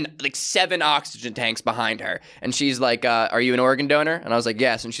she's like 7 oxygen tanks behind her. And she's like, are you an organ donor? And I was like,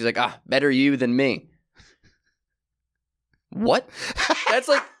 yes. And she's like, better you than me. What? That's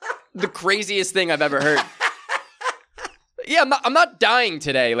like the craziest thing I've ever heard. Yeah, I'm not dying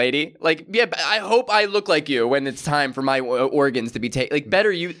today, lady. Like, yeah, but I hope I look like you when it's time for my organs to be taken. Like,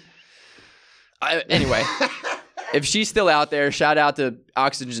 better you. Anyway, if she's still out there, shout out to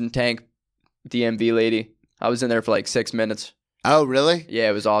Oxygen Tank DMV lady. I was in there for like 6 minutes. Oh, really? Yeah,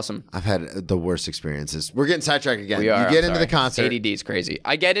 it was awesome. I've had the worst experiences. We're getting sidetracked again. We are. You get I'm into sorry. the concert. ADD is crazy.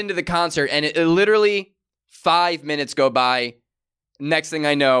 I get into the concert, and it literally 5 minutes go by. Next thing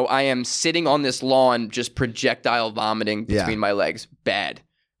I know, I am sitting on this lawn, just projectile vomiting Yeah. between my legs. Bad.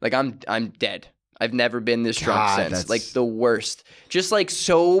 Like I'm dead. I've never been this drunk God, since. that's- Like the worst. Just like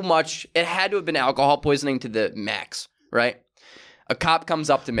so much. It had to have been alcohol poisoning to the max, right? A cop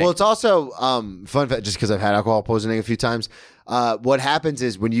comes up to me. Well, it's also fun fact, just because I've had alcohol poisoning a few times. What happens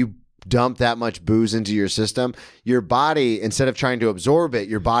is when you dump that much booze into your system, your body, instead of trying to absorb it,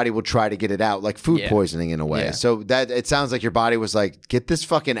 your body will try to get it out, like food Yeah. poisoning in a way. Yeah. So that it sounds like your body was like, "Get this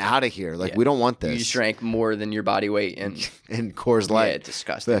fucking out of here! Like Yeah. we don't want you this." just drank more than your body weight, and And Coors yeah, Light,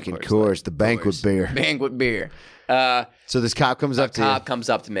 disgusting. fucking Light. Coors, the banquet Coors. beer. Banquet beer. So this cop comes up to Cop comes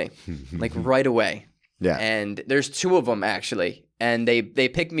up to me, like right away. you. Yeah. And there's 2 of them actually, and they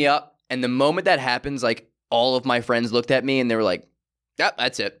pick me up. And the moment that happens, like all of my friends looked at me and they were like, "Yep,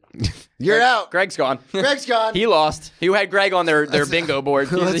 that's it. You're out. Greg's gone. Greg's gone. He lost. He had Greg on their bingo board.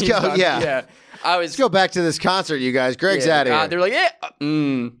 Let's He's go, gone. yeah. I was Let's go back to this concert, you guys. Greg's yeah, out of here.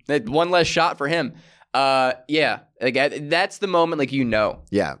 They're like, one less shot for him. Yeah, like that's the moment, like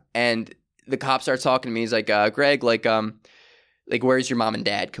Yeah. And the cop starts talking to me. He's like, Greg, like where's your mom and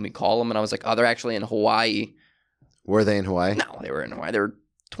dad? Can we call them? And I was like, oh, they're actually in Hawaii. Were they in Hawaii? No, they were in Hawaii. They were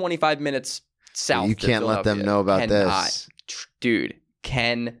 25 minutes south. You to can't let them Philadelphia. know about Cannot. this. Dude,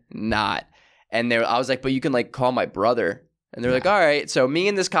 cannot. And I was like, but you can like call my brother. And they're like, all right. So me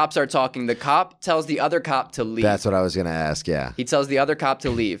and this cop start talking. The cop tells the other cop to leave. That's what I was going to ask. Yeah. He tells the other cop to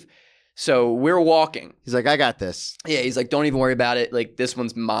leave. So we're walking. He's like, I got this. Yeah, he's like, don't even worry about it. Like, this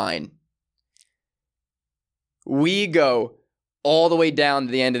one's mine. We go all the way down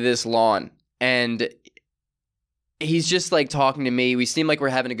to the end of this lawn. And he's just like talking to me. We seem like we're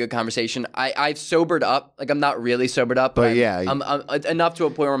having a good conversation. I've sobered up. Like, I'm not really sobered up. But I'm, yeah. I'm enough to a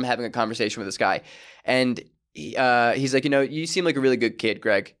point where I'm having a conversation with this guy. And he's like, you seem like a really good kid,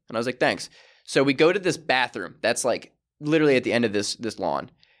 Greg. And I was like, thanks. So we go to this bathroom that's like literally at the end of this lawn.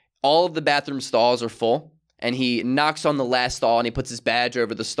 All of the bathroom stalls are full, and he knocks on the last stall and he puts his badge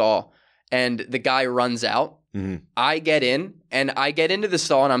over the stall, and the guy runs out. Mm-hmm. I get in, and I get into the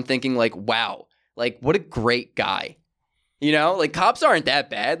stall, and I'm thinking like, wow, like what a great guy. Like cops aren't that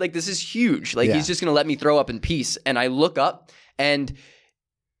bad. Like this is huge. Like he's just going to let me throw up in peace. And I look up, and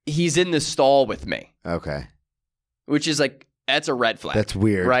he's in the stall with me. Okay. Which is like, that's a red flag. That's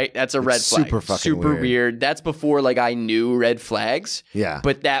weird. Right? That's a red flag. Super fucking super weird. That's before like I knew red flags. Yeah.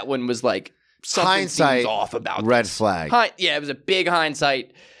 But that one was like something Hindsight, seems off about red this. flag. Yeah, it was a big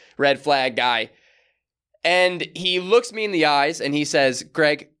hindsight red flag guy. And he looks me in the eyes and he says,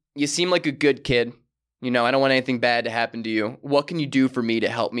 Greg, you seem like a good kid. I don't want anything bad to happen to you. What can you do for me to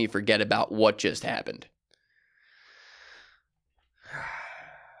help me forget about what just happened?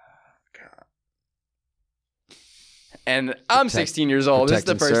 And I'm 16 years old. This is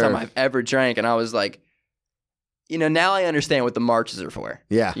the first time I've ever drank. And I was like, now I understand what the marches are for.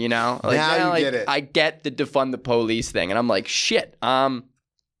 Yeah. Like now you get it. I get the defund the police thing. And I'm like, shit, I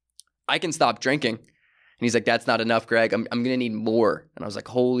can stop drinking. And he's like, that's not enough, Greg. I'm going to need more. And I was like,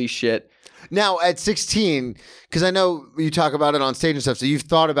 holy shit. Now, at 16, because I know you talk about it on stage and stuff, so you've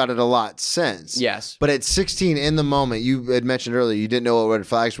thought about it a lot since. Yes. But at 16, in the moment, you had mentioned earlier, you didn't know what red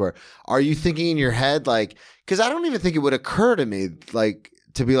flags were. Are you thinking in your head, like, because I don't even think it would occur to me, like,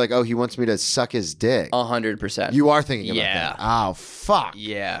 to be like, oh, he wants me to suck his dick. 100%. You are thinking about that. Oh, fuck.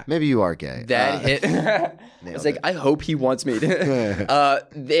 Yeah. Maybe you are gay. That hit. I was like, I hope he wants me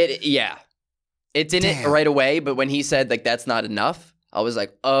to. Yeah. It didn't right away, but when he said, like, that's not enough, I was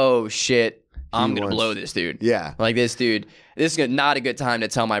like, oh, shit, I'm going to blow this dude. Yeah. Like, this dude, this is not a good time to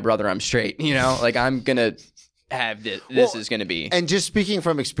tell my brother I'm straight, Like, I'm going to have this. This is going to be. And just speaking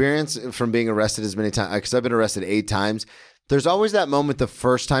from experience, from being arrested as many times, because I've been arrested 8 times, there's always that moment the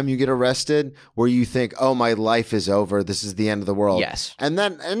first time you get arrested where you think, oh, my life is over. This is the end of the world. Yes. And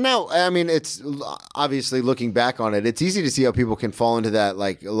now, I mean, it's obviously looking back on it, it's easy to see how people can fall into that,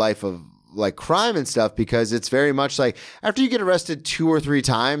 like, life of, like, crime and stuff, because it's very much like after you get arrested 2 or 3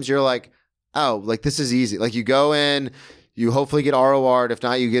 times, you're like, oh, like this is easy. Like you go in, you hopefully get ROR'd. If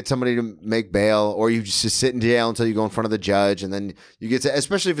not, you get somebody to make bail, or you just sit in jail until you go in front of the judge. And then you get to,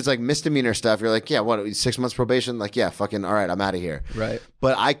 especially if it's like misdemeanor stuff, you're like, yeah, what, 6 months probation? Like, yeah, fucking, all right, I'm out of here. Right.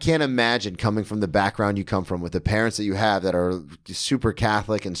 But I can't imagine coming from the background you come from with the parents that you have that are super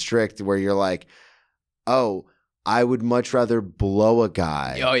Catholic and strict, where you're like, oh, I would much rather blow a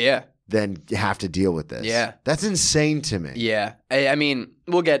guy. Oh, yeah. Than have to deal with this. Yeah. That's insane to me. Yeah. I mean,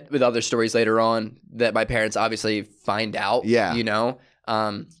 we'll get with other stories later on that my parents obviously find out. Yeah.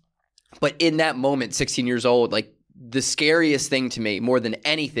 But in that moment, 16 years old, like the scariest thing to me more than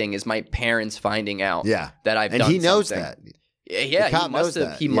anything is my parents finding out that I've done And he knows something. that. Yeah,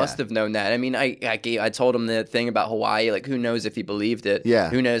 he must have known that. I mean, I told him the thing about Hawaii. Like, who knows if he believed it? Yeah.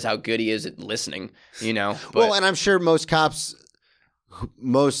 Who knows how good he is at listening? But, well, and I'm sure most cops,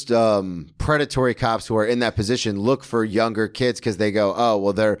 most predatory cops who are in that position look for younger kids because they go, oh,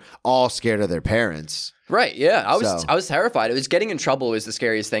 well, they're all scared of their parents. Right. Yeah. I was terrified. It was getting in trouble was the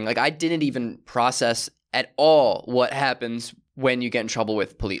scariest thing. Like, I didn't even process at all what happens when you get in trouble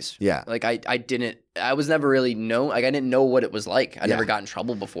with police. Yeah. Like I was never really I didn't know what it was like. I never got in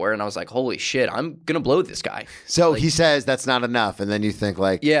trouble before. And I was like, holy shit, I'm going to blow this guy. So he says that's not enough. And then you think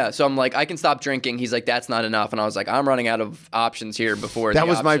like, yeah. So I'm like, I can stop drinking. He's like, that's not enough. And I was like, I'm running out of options here before that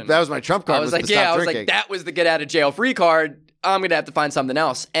was my trump card. I was like, that was the get out of jail free card. I'm going to have to find something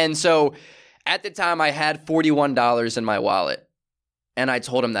else. And so at the time I had $41 in my wallet. And I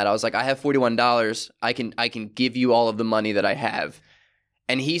told him that. I was like, I have $41. I can give you all of the money that I have.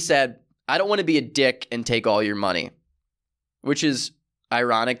 And he said, I don't want to be a dick and take all your money, which is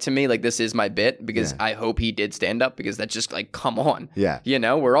ironic to me. Like, this is my bit because I hope he did stand up because that's just like, come on. Yeah.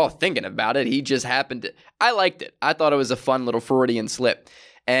 We're all thinking about it. He just happened to. I liked it. I thought it was a fun little Freudian slip.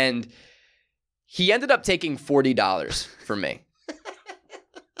 And he ended up taking $40 from me.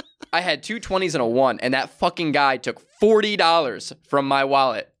 I had 2 20s and a 1, and that fucking guy took $40 from my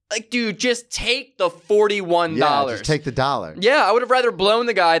wallet. Like, dude, just take the $41. Yeah, just take the dollar. Yeah, I would have rather blown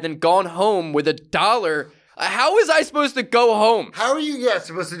the guy than gone home with $1. How was I supposed to go home? How are you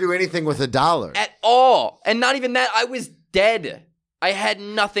supposed to do anything with $1? At all. And not even that, I was dead. I had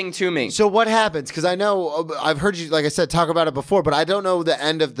nothing to me. So what happens? Because I know I've heard you, like I said, talk about it before, but I don't know the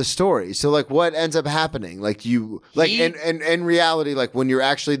end of the story. So like, what ends up happening? Like in reality, like when you're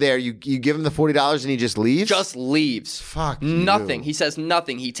actually there, you give him the $40 and he just leaves. Just leaves. Fuck. Nothing. You. He says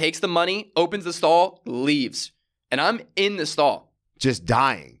nothing. He takes the money, opens the stall, leaves, and I'm in the stall, just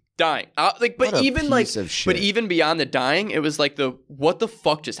dying. dying. What But a even like, piece of shit. but even beyond the dying, it was like what the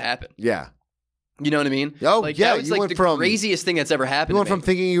fuck just happened? Yeah. You know what I mean? Oh, like, yeah, that was you like went the from- craziest thing that's ever happened. You went to me. from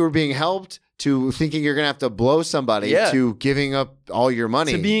thinking you were being helped to thinking you're going to have to blow somebody Yeah. to giving up all your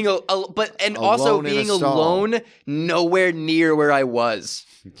money. to being Alone also in a being stall. alone, nowhere near where I was.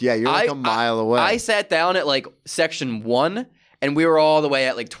 Yeah, you're like a mile away. I sat down at like section 1, and we were all the way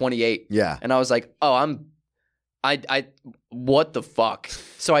at like 28. Yeah. And I was like, oh, I what the fuck?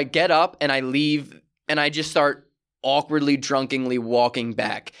 So I get up and I leave, and I just start awkwardly, drunkenly walking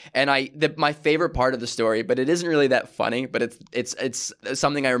back. And my favorite part of the story, but it isn't really that funny, but it's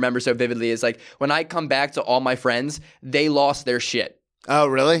something I remember so vividly, is like when I come back to all my friends, they lost their shit. Oh,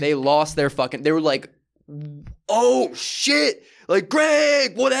 really? They lost their they were like, oh shit. Like,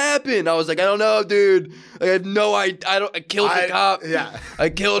 Greg, what happened? I was like, I don't know, dude. Like, I have no idea. I killed the cop. Yeah. I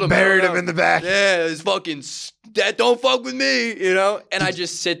killed him. Buried I don't him in know. the back. Yeah, it's fucking, that don't fuck with me, you know? And I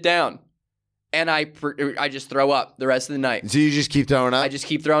just sit down. And I just throw up the rest of the night. So you just keep throwing up? I just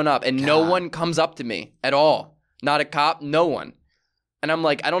keep throwing up. And no God. one comes up to me at all. Not a cop, no one. And I'm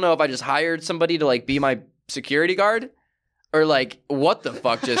like, I don't know if I just hired somebody to like be my security guard or like, what the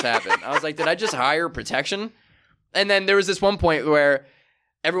fuck just happened? I was like, did I just hire protection? And then there was this one point where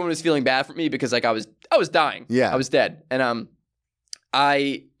everyone was feeling bad for me because like I was dying. Yeah. I was dead. And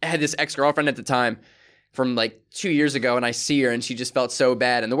I had this ex-girlfriend at the time from like 2 years ago, and I see her and she just felt so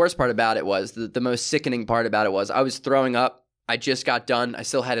bad. And the worst part about it was, the most sickening part about it was, I was throwing up. I just got done. I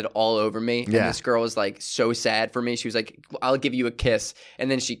still had it all over me. Yeah. And this girl was like so sad for me. She was like, I'll give you a kiss.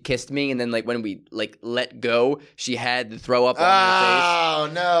 And then she kissed me. And then like when we like let go, she had the throw up on her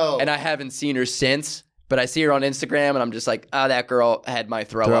Oh, no. face. And I haven't seen her since, but I see her on Instagram and I'm just like, that girl had my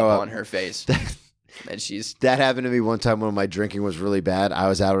throw Throw up up. on her face. And she's... That happened to me one time when my drinking was really bad. I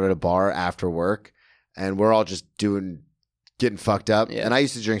was out at a bar after work, and we're all just getting fucked up. Yeah. And I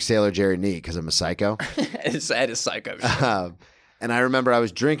used to drink Sailor Jerry neat because I'm a psycho. That is psycho shit. And I remember I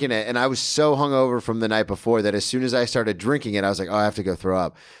was drinking it, and I was so hungover from the night before that as soon as I started drinking it, I was like, oh, I have to go throw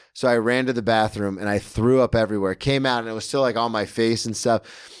up. So I ran to the bathroom, and I threw up everywhere. Came out, and it was still like on my face and stuff.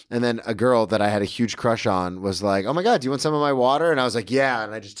 And then a girl that I had a huge crush on was like, oh my God, do you want some of my water? And I was like, yeah.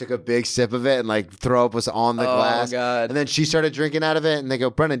 And I just took a big sip of it, and like throw up was on the glass. Oh, God. And then she started drinking out of it, and they go,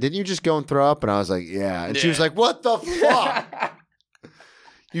 Brennan, didn't you just go and throw up? And I was like, yeah. And she was like, what the fuck?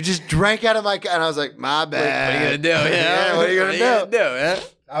 You just drank out of my... And I was like, my bad. What are you going to do? Yeah, what are you gonna do? Yeah?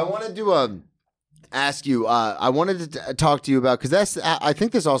 I wanted to ask you. I wanted to talk to you about, because I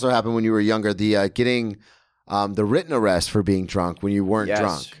think this also happened when you were younger. The getting the written arrest for being drunk when you weren't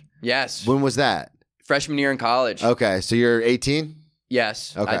drunk. Yes. When was that? Freshman year in college. Okay, so you're 18.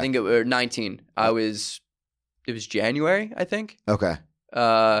 Yes. Okay. I think it was 19. It was January, I think. Okay.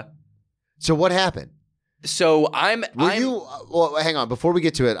 So what happened? I'm. You? Well, hang on. Before we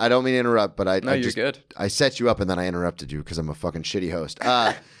get to it, I don't mean to interrupt, but you're good. I set you up and then I interrupted you because I'm a fucking shitty host.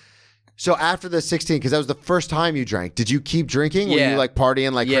 So after the 16, because that was the first time you drank, did you keep drinking? Were you like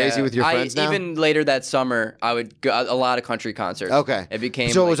partying like crazy with your friends now? Even later that summer, I would go a lot of country concerts. Okay. It became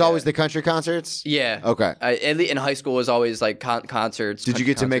So it like was always the country concerts? Yeah. Okay. In high school, it was always like concerts. Did you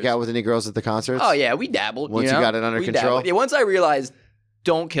get to make out with any girls at the concerts? Oh, yeah. We dabbled. Once you got it under We control? dabbled. Yeah, once I realized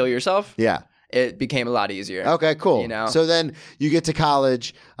don't kill yourself, Yeah. it became a lot easier. Okay, cool. You know? So then you get to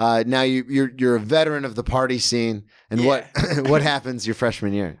college. Now you're a veteran of the party scene. And Yeah. what happens your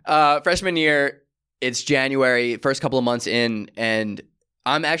freshman year? Freshman year, it's January, first couple of months in, and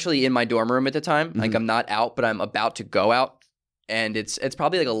I'm actually in my dorm room at the time. Like, I'm not out, but I'm about to go out. And it's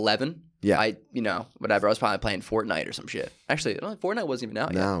probably like 11. Yeah. Whatever. I was probably playing Fortnite or some shit. Actually, Fortnite wasn't even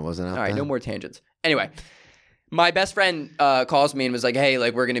out yet. No, it wasn't out All right, then. no more tangents. Anyway, my best friend calls me and was like, hey,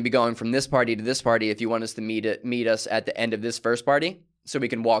 like, we're going to be going from this party to this party if you want us to meet us at the end of this first party so we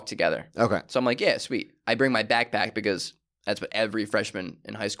can walk together. Okay. So I'm like, yeah, sweet. I bring my backpack because that's what every freshman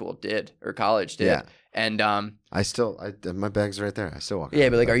in high school did or college did. Yeah. And my bag's right there. I still walk. yeah,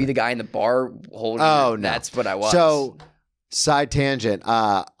 around but like, with are you it. the guy in the bar holding? Oh, it? no. That's what I was. So, side tangent.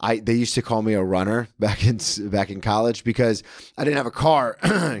 They used to call me a runner back in college because I didn't have a car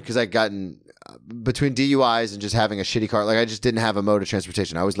because I'd gotten between DUIs and just having a shitty car. Like, I just didn't have a mode of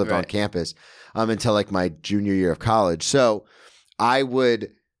transportation. I always lived on Right. campus until like my junior year of college. So I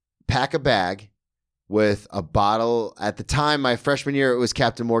would pack a bag with a bottle. At the time, my freshman year, it was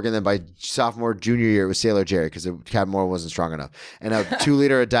Captain Morgan. Then by sophomore, junior year, it was Sailor Jerry because Captain Morgan wasn't strong enough. And a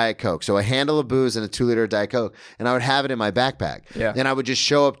 2-liter of Diet Coke. So a handle of booze and a 2-liter of Diet Coke. And I would have it in my backpack. Yeah. And I would just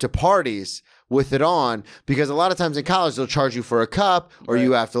show up to parties with it on because a lot of times in college, they'll charge you for a cup or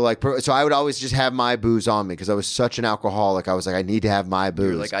you have to so I would always just have my booze on me because I was such an alcoholic. I was like, I need to have my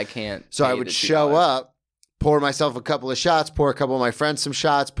booze. You're like, I can't. So I pay would the show $2. up, pour myself a couple of shots, pour a couple of my friends some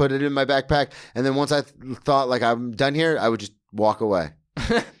shots, put it in my backpack, and then once I thought like I'm done here, I would just walk away.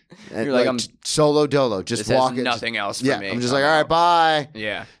 And You're like, I'm solo dolo, just this walk has it. nothing else for Yeah, me. I'm just like, all right, bye.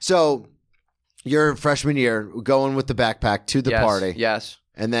 Yeah. So your freshman year, going with the backpack to the party, Yes.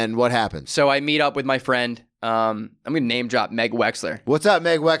 and then what happens? So I meet up with my friend. I'm gonna name drop Meg Wexler. What's up,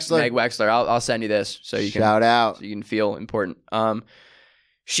 Meg Wexler? Meg Wexler. I'll send you this so you can shout out. so you can feel important.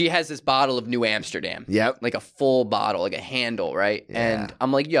 She has this bottle of New Amsterdam. Yep. Like a full bottle, like a handle, right? Yeah. And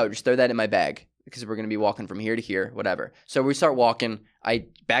I'm like, yo, just throw that in my bag because we're gonna be walking from here to here, whatever. So we start walking. I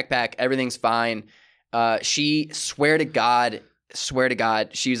backpack, everything's fine. She swear to God,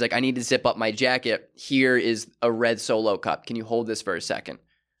 she's like, I need to zip up my jacket. Here is a red Solo cup. Can you hold this for a second?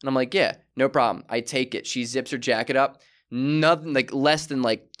 And I'm like, yeah, no problem. I take it. She zips her jacket up. Nothing, like less than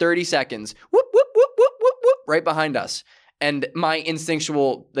like 30 seconds. Whoop, whoop, whoop, whoop, whoop, whoop, right behind us. And my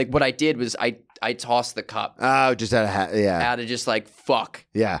instinctual, like what I did was I tossed the cup Oh, just out of just like, fuck.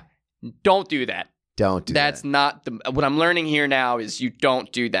 Yeah. Don't do that. Don't do That's that. not what I'm learning here now is you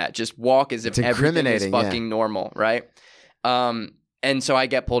don't do that. Just walk as if It's everything is incriminating, yeah. fucking normal, right? And so I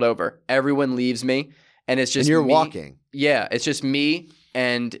get pulled over. Everyone leaves me, and it's just And you're me. walking. Yeah, it's just me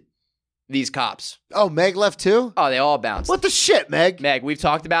and these cops. Oh, Meg left too? Oh, they all bounced. What the shit, Meg? Meg, we've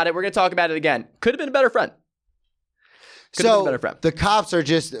talked about it. We're gonna talk about it again. Could have been a better friend. Could have been a better friend. The cops are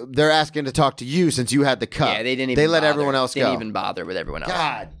they're asking to talk to you since you had the cup. Yeah, they didn't even They let bother. everyone else Didn't go. even bother with everyone else.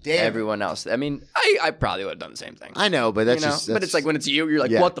 God damn. Everyone else. I mean, I probably would have done the same thing. I know, but that's you know? just. But it's like when it's you, you're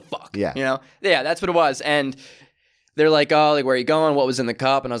like, Yeah. what the fuck? Yeah. You know? Yeah, that's what it was. And they're like, oh, like, where are you going? What was in the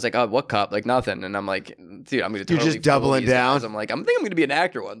cup? And I was like, oh, what cup? Like, nothing. And I'm like, dude, I'm going to You're totally just doubling fool these down? guys. I'm like, I think I'm going to be an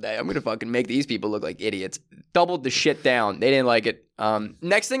actor one day. I'm going to fucking make these people look like idiots. Doubled the shit down. They didn't like it.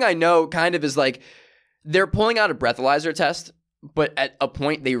 Next thing I know kind of is like, they're pulling out a breathalyzer test, but at a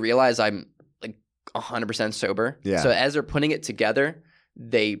point they realize I'm like 100% sober. Yeah. So as they're putting it together,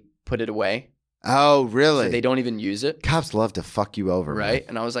 they put it away. Oh, really? So they don't even use it. Cops love to fuck you over, Right. man.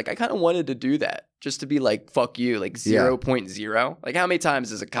 And I was like, I kind of wanted to do that just to be like, fuck you, like Yeah. 0.0. Like, how many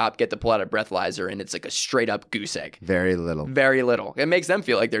times does a cop get to pull out a breathalyzer and it's like a straight up goose egg? Very little. Very little. It makes them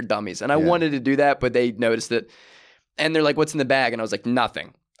feel like they're dummies. And I Yeah. wanted to do that, but they noticed it. And they're like, what's in the bag? And I was like,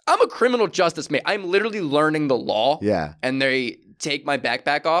 nothing. I'm a criminal justice mate. I'm literally learning the law. Yeah. And they take my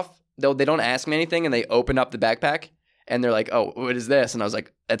backpack off. They don't ask me anything. And they open up the backpack and they're like, oh, what is this? And I was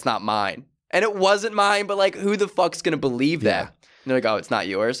like, that's not mine. And it wasn't mine, but like, who the fuck's going to believe that? Yeah. And they're like, oh, it's not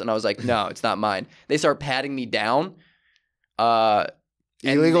yours. And I was like, no, it's not mine. They start patting me down.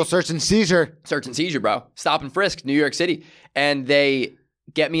 Illegal search and seizure. Search and seizure, bro. Stop and frisk, New York City. And they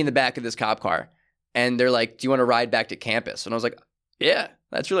get me in the back of this cop car. And they're like, do you want to ride back to campus? And I was like, yeah,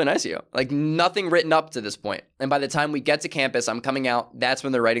 that's really nice of you. Like, nothing written up to this point. And by the time we get to campus, I'm coming out. That's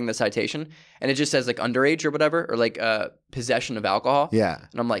when they're writing the citation. And it just says like underage or whatever, or like possession of alcohol. Yeah.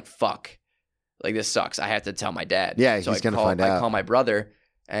 And I'm like, fuck. Like, this sucks. I have to tell my dad. Yeah, So he's I gonna call- find I out. call my brother,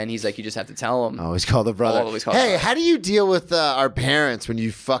 and he's like, you just have to tell him. Always call the brother. Always call the Hey, brother. how do you deal with our parents when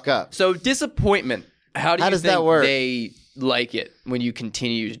you fuck up? So disappointment. How do How you does think that work? they like it when you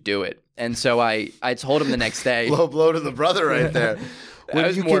continue to do it? And so I told him the next day. Low blow to the brother right there. That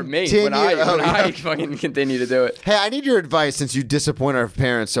was more me when I fucking continue to do it. Hey, I need your advice since you disappoint our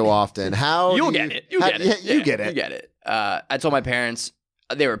parents so often. How You'll do get it. how- Yeah, you get it. You get it. I told my parents.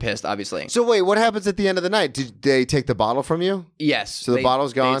 They were pissed, obviously. So wait, what happens at the end of the night? Did they take the bottle from you? Yes. So the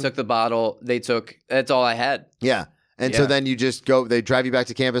bottle's gone? They took the bottle. That's all I had. Yeah. And so Yeah. then you just go, they drive you back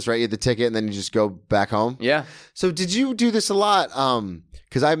to campus, write you the ticket, and then you just go back home? Yeah. So did you do this a lot?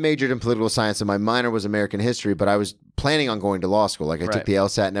 Because I majored in political science and my minor was American history, but I was planning on going to law school. Like I took Right. the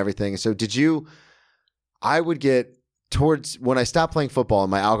LSAT and everything. So I would get towards, when I stopped playing football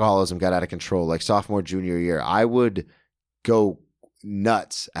and my alcoholism got out of control, like sophomore, junior year, I would go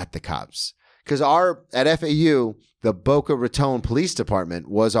nuts at the cops. Because at FAU, the Boca Raton Police Department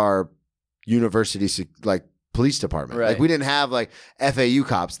was our university police department. Right. Like we didn't have like FAU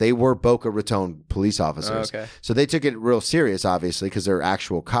cops. They were Boca Raton police officers. Okay. So they took it real serious, obviously, because they're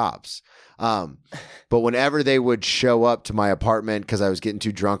actual cops. But whenever they would show up to my apartment because I was getting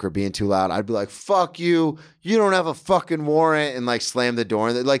too drunk or being too loud, I'd be like, fuck you. You don't have a fucking warrant, and like slam the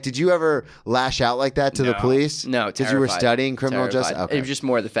door. Like, did you ever lash out like that to the police? No, Because you were terrified. studying criminal Terrified. justice? Okay. It was just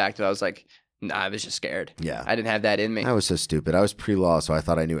more the fact that I was like, nah, I was just scared. Yeah. I didn't have that in me. I was so stupid. I was pre-law, so I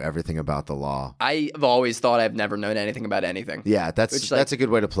thought I knew everything about the law. I've always thought I've never known anything about anything. Yeah, that's Which, like- a good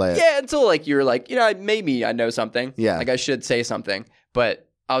way to play it. Yeah, until like you're like, maybe I know something. Yeah. Like I should say something. But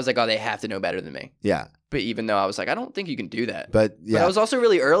I was like, oh, they have to know better than me. Yeah. But even though I was like, I don't think you can do that. But But yeah. I was also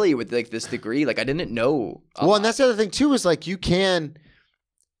really early with like this degree. Like I didn't know. Well, and that's the other thing too, is like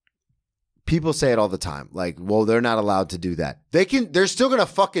people say it all the time. Like, well, they're not allowed to do that. They're still going to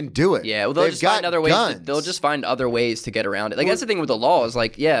fucking do it. Yeah, well, they'll just find other ways. They'll just find other ways to get around it. Like, that's the thing with the law is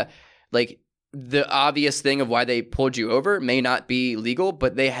like, yeah, like the obvious thing of why they pulled you over may not be legal,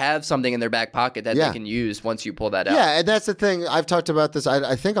 but they have something in their back pocket that they can use once you pull that out. Yeah, and that's the thing. I've talked about this,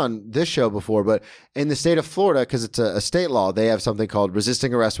 I think, on this show before, but in the state of Florida, because it's a state law, they have something called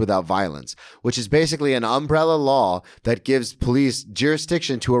resisting arrest without violence, which is basically an umbrella law that gives police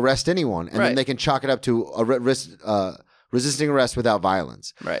jurisdiction to arrest anyone, and then they can chalk it up to resisting arrest without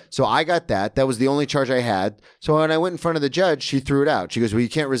violence. Right. So I got that. That was the only charge I had. So when I went in front of the judge, she threw it out. She goes, well, you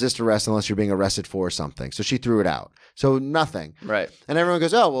can't resist arrest unless you're being arrested for something. So she threw it out. So nothing. Right. And everyone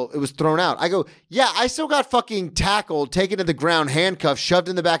goes, oh, well, it was thrown out. I go, yeah, I still got fucking tackled, taken to the ground, handcuffed, shoved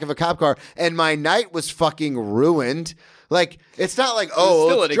in the back of a cop car, and my night was fucking ruined. Like, it's not like,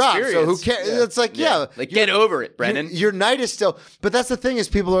 oh, it's dropped, so who cares? Yeah. It's like, yeah. Like, get over it, Brennan. Your night is still... But that's the thing is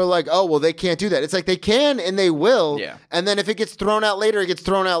people are like, oh, well, they can't do that. It's like they can and they will. Yeah. And then if it gets thrown out later, it gets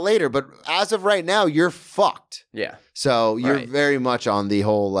thrown out later. But as of right now, you're fucked. Yeah. So you're very much on the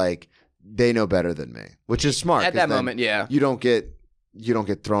whole, like, they know better than me, which is smart. At that moment, yeah. You don't get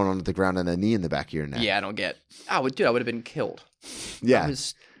thrown onto the ground and a knee in the back of your neck. Yeah, I don't get... I would have been killed. Yeah.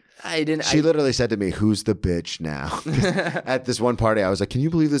 She literally said to me, who's the bitch now? At this one party, I was like, can you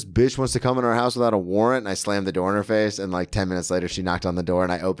believe this bitch wants to come in our house without a warrant? And I slammed the door in her face. And like 10 minutes later, she knocked on the door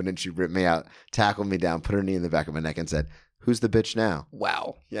and I opened it and she ripped me out, tackled me down, put her knee in the back of my neck and said, who's the bitch now?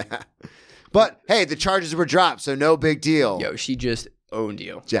 Wow. Yeah. But hey, the charges were dropped, so no big deal. Yo, she just owned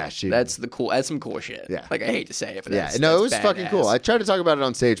you. Yeah, that's some cool shit. Yeah. Like, I hate to say it, but it was fucking cool. I tried to talk about it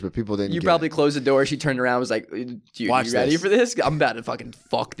on stage, but people didn't. You probably closed the door. She turned around and was like, you ready for this? I'm about to fucking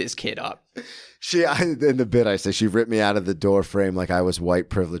fuck this kid up. In the bit I say, she ripped me out of the door frame like I was white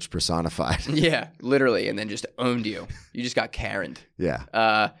privilege personified. Yeah, literally. And then just owned you. You just got Karen'd.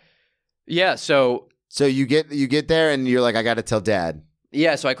 Yeah. Yeah, so you get there and you're like, I got to tell dad.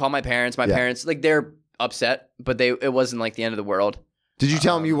 Yeah, so I call my parents. My parents, like, they're upset, but it wasn't like the end of the world. Did you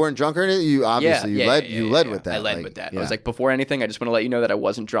tell them you weren't drunk or anything? You obviously led with that. I led with that. I was like, before anything, I just want to let you know that I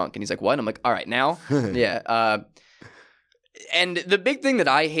wasn't drunk. And he's like, what? I'm like, all right, now? Yeah. And the big thing that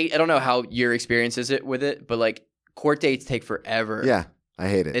I hate, I don't know how your experience is with it, but like court dates take forever. Yeah, I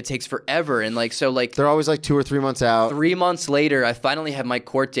hate it. It takes forever. And like, so like. They're always like 2 or 3 months out. 3 months later, I finally have my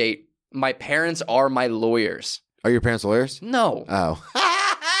court date. My parents are my lawyers. Are your parents lawyers? No. Oh.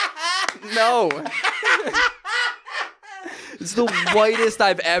 No. It's the whitest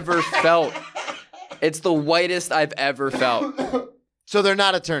I've ever felt. It's the whitest I've ever felt. So they're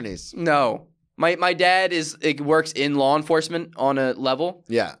not attorneys? No. My dad works in law enforcement on a level.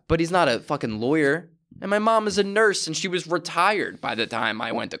 Yeah. But he's not a fucking lawyer. And my mom is a nurse and she was retired by the time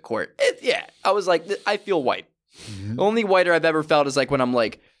I went to court. I was like, I feel white. Mm-hmm. The only whiter I've ever felt is like when I'm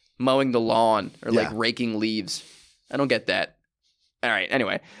like mowing the lawn or like raking leaves. I don't get that. All right.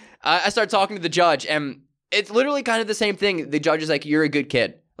 Anyway, I started talking to the judge and it's literally kind of the same thing. The judge is like, you're a good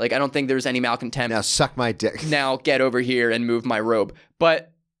kid. Like, I don't think there's any malcontent. Now suck my dick. Now get over here and move my robe.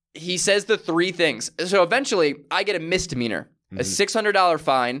 But he says the 3 things. So eventually, I get a misdemeanor, a $600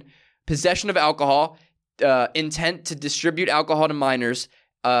 fine, possession of alcohol, intent to distribute alcohol to minors,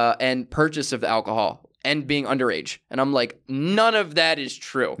 and purchase of alcohol, and being underage. And I'm like, none of that is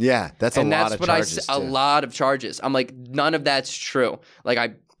true. Yeah, that's a lot of charges. A lot of charges. I'm like, none of that's true. Like,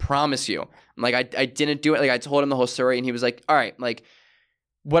 I promise you. Like, I didn't do it. Like, I told him the whole story, and he was like, all right, like,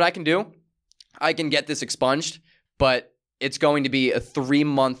 what I can do, I can get this expunged, but it's going to be a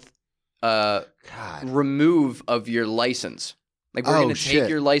 3-month remove of your license. Like, we're going to take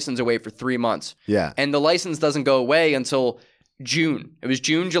your license away for 3 months. Yeah. And the license doesn't go away until June. It was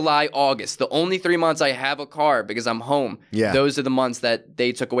June, July, August. The only 3 months I have a car because I'm home. Yeah. Those are the months that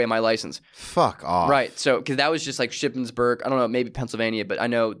they took away my license. Fuck off. Right. So, because that was just like Shippensburg. I don't know, maybe Pennsylvania, but I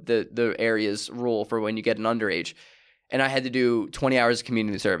know the area's rule for when you get an underage. And I had to do 20 hours of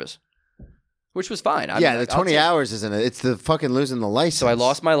community service, which was fine. The 20 hours isn't it? It's the fucking losing the license. So I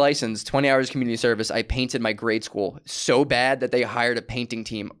lost my license, 20 hours of community service. I painted my grade school so bad that they hired a painting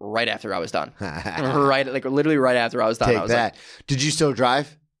team right after I was done. Literally right after I was done. Take that. Did you still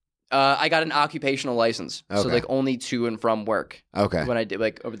drive? I got an occupational license. Okay. So like only to and from work. Okay. When I did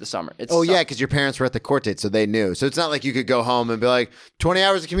like over the summer. Yeah, because your parents were at the court date, so they knew. So it's not like you could go home and be like, 20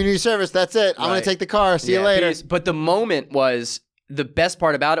 hours of community service, that's it. I'm going to take the car. See you later. But the moment was, the best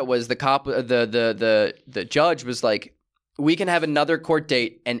part about it was the cop, the judge was like, we can have another court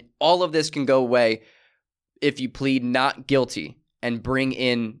date and all of this can go away if you plead not guilty and bring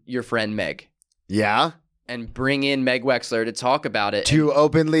in your friend Meg. Yeah. and bring in Meg Wexler to talk about it. To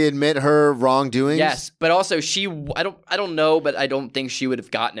openly admit her wrongdoings? Yes, but also I don't know, but I don't think she would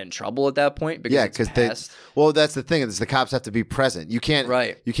have gotten in trouble at that point because that's the thing is the cops have to be present. You can't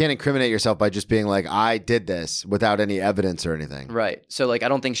incriminate yourself by just being like, I did this without any evidence or anything. Right. So like I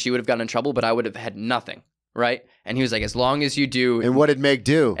don't think she would have gotten in trouble, but I would have had nothing. Right. And he was like, as long as you do. And what did Meg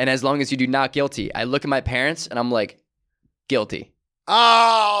do? And as long as you do not guilty. I look at my parents and I'm like, guilty.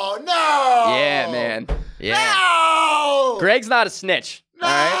 Oh no. Yeah, man. Yeah. No! Greg's not a snitch. No!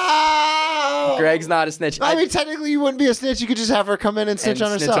 All right? Greg's not a snitch. I mean, technically, you wouldn't be a snitch. You could just have her come in and snitch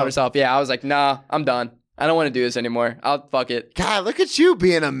on herself. Yeah, I was like, nah, I'm done. I don't want to do this anymore. I'll fuck it. God, look at you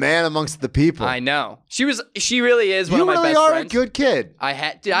being a man amongst the people. I know. She really is one of my best friends. You really are a good kid.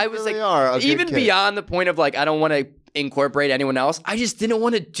 I was like, even beyond the point of like, I don't want to incorporate anyone else. I just didn't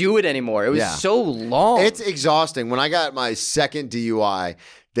want to do it anymore. It was so long. It's exhausting. When I got my second DUI,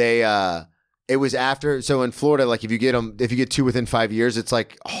 it was after. So in Florida, like if you get 2 within 5 years, it's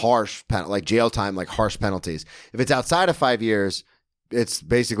like harsh, like jail time, like harsh penalties. If it's outside of 5 years, it's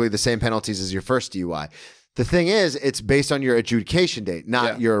basically the same penalties as your first DUI. The thing is, it's based on your adjudication date,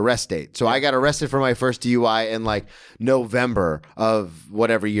 not your arrest date. So I got arrested for my first DUI in like November of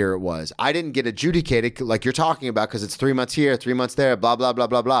whatever year it was. I didn't get adjudicated like you're talking about because it's 3 months here, 3 months there, blah, blah, blah,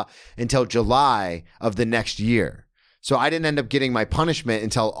 blah, blah, until July of the next year. So I didn't end up getting my punishment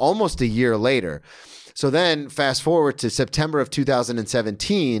until almost a year later. So then fast forward to September of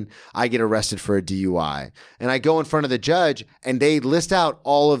 2017, I get arrested for a DUI and I go in front of the judge and they list out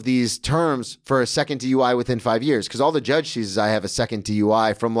all of these terms for a second DUI within 5 years. Cause all the judge sees is I have a second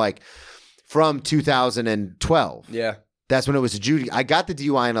DUI from 2012. Yeah. That's when it was adjudicated. I got the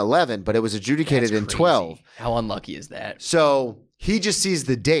DUI in 11, but it was adjudicated in 12. How unlucky is that? So he just sees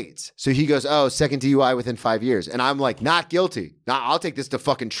the dates. So he goes, oh, second DUI within 5 years. And I'm like, not guilty. I'll take this to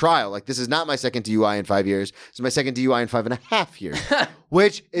fucking trial. Like, this is not my second DUI in 5 years. This is my second DUI in 5.5 years,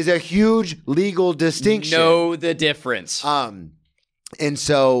 which is a huge legal distinction. Know the difference. And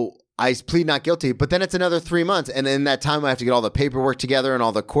so I plead not guilty, but then it's another 3 months. And in that time, I have to get all the paperwork together and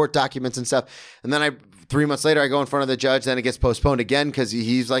all the court documents and stuff. And then 3 months later, I go in front of the judge. Then it gets postponed again because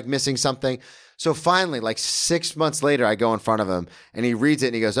he's like missing something. So finally, like 6 months later, I go in front of him and he reads it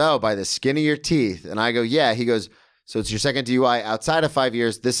and he goes, oh, by the skin of your teeth. And I go, yeah. He goes, so it's your second DUI outside of 5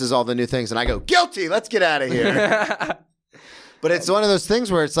 years. This is all the new things. And I go, guilty. Let's get out of here. But it's one of those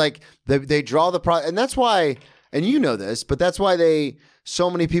things where it's like they draw the and that's why, and you know this, but that's why so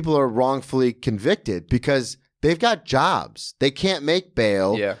many people are wrongfully convicted because they've got jobs. They can't make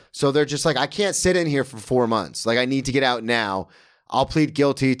bail. Yeah. So they're just like, I can't sit in here for 4 months. Like I need to get out now. I'll plead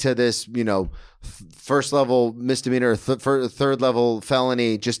guilty to this, first level misdemeanor, third level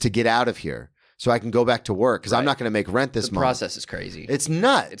felony just to get out of here so I can go back to work because I'm not going to make rent this month. The process is crazy. It's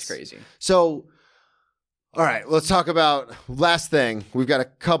nuts. It's crazy. So, all right, let's talk about last thing. We've got a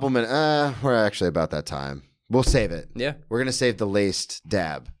couple minutes. We're actually about that time. We'll save it. Yeah. We're going to save the laced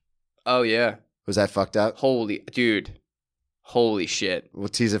dab. Oh, yeah. Was that fucked up? Holy shit. We'll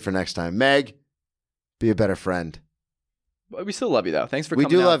tease it for next time. Meg, be a better friend. We still love you, though. Thanks for coming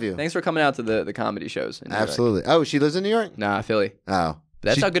out. We do love you. Thanks for coming out to the comedy shows. Absolutely. Oh, she lives in New York? Nah, Philly. Oh.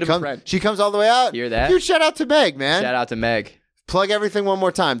 That's how good of a friend. She comes all the way out? Hear that? Dude, shout out to Meg, man. Shout out to Meg. Plug everything one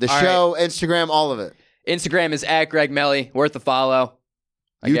more time. The show, Instagram, all of it. Instagram is @Greg Melly. Worth a follow.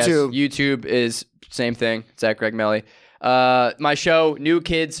 YouTube is same thing. It's @Greg Melly. My show, New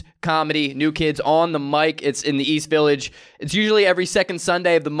Kids Comedy, New Kids on the Mic. It's in the East Village. It's usually every second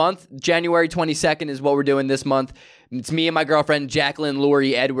Sunday of the month. January 22nd is what we're doing this month. It's me and my girlfriend, Jacqueline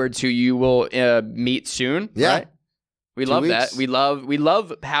Laurie Edwards, who you will meet soon. Yeah. Right? We love that. We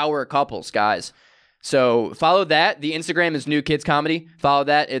love power couples, guys. So follow that. The Instagram is New Kids Comedy. Follow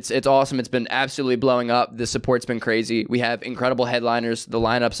that. It's awesome. It's been absolutely blowing up. The support's been crazy. We have incredible headliners. The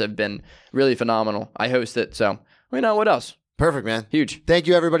lineups have been really phenomenal. I host it, so what else? Perfect, man. Huge. Thank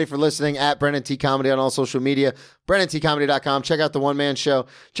you, everybody, for listening. Brennan T Comedy on all social media. BrennanTComedy.com. Check out the one-man show.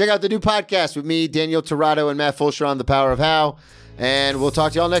 Check out the new podcast with me, Daniel Torado, and Matt Fulcher on The Power of How. And we'll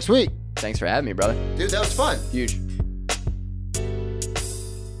talk to y'all next week. Thanks for having me, brother. Dude, that was fun. Huge.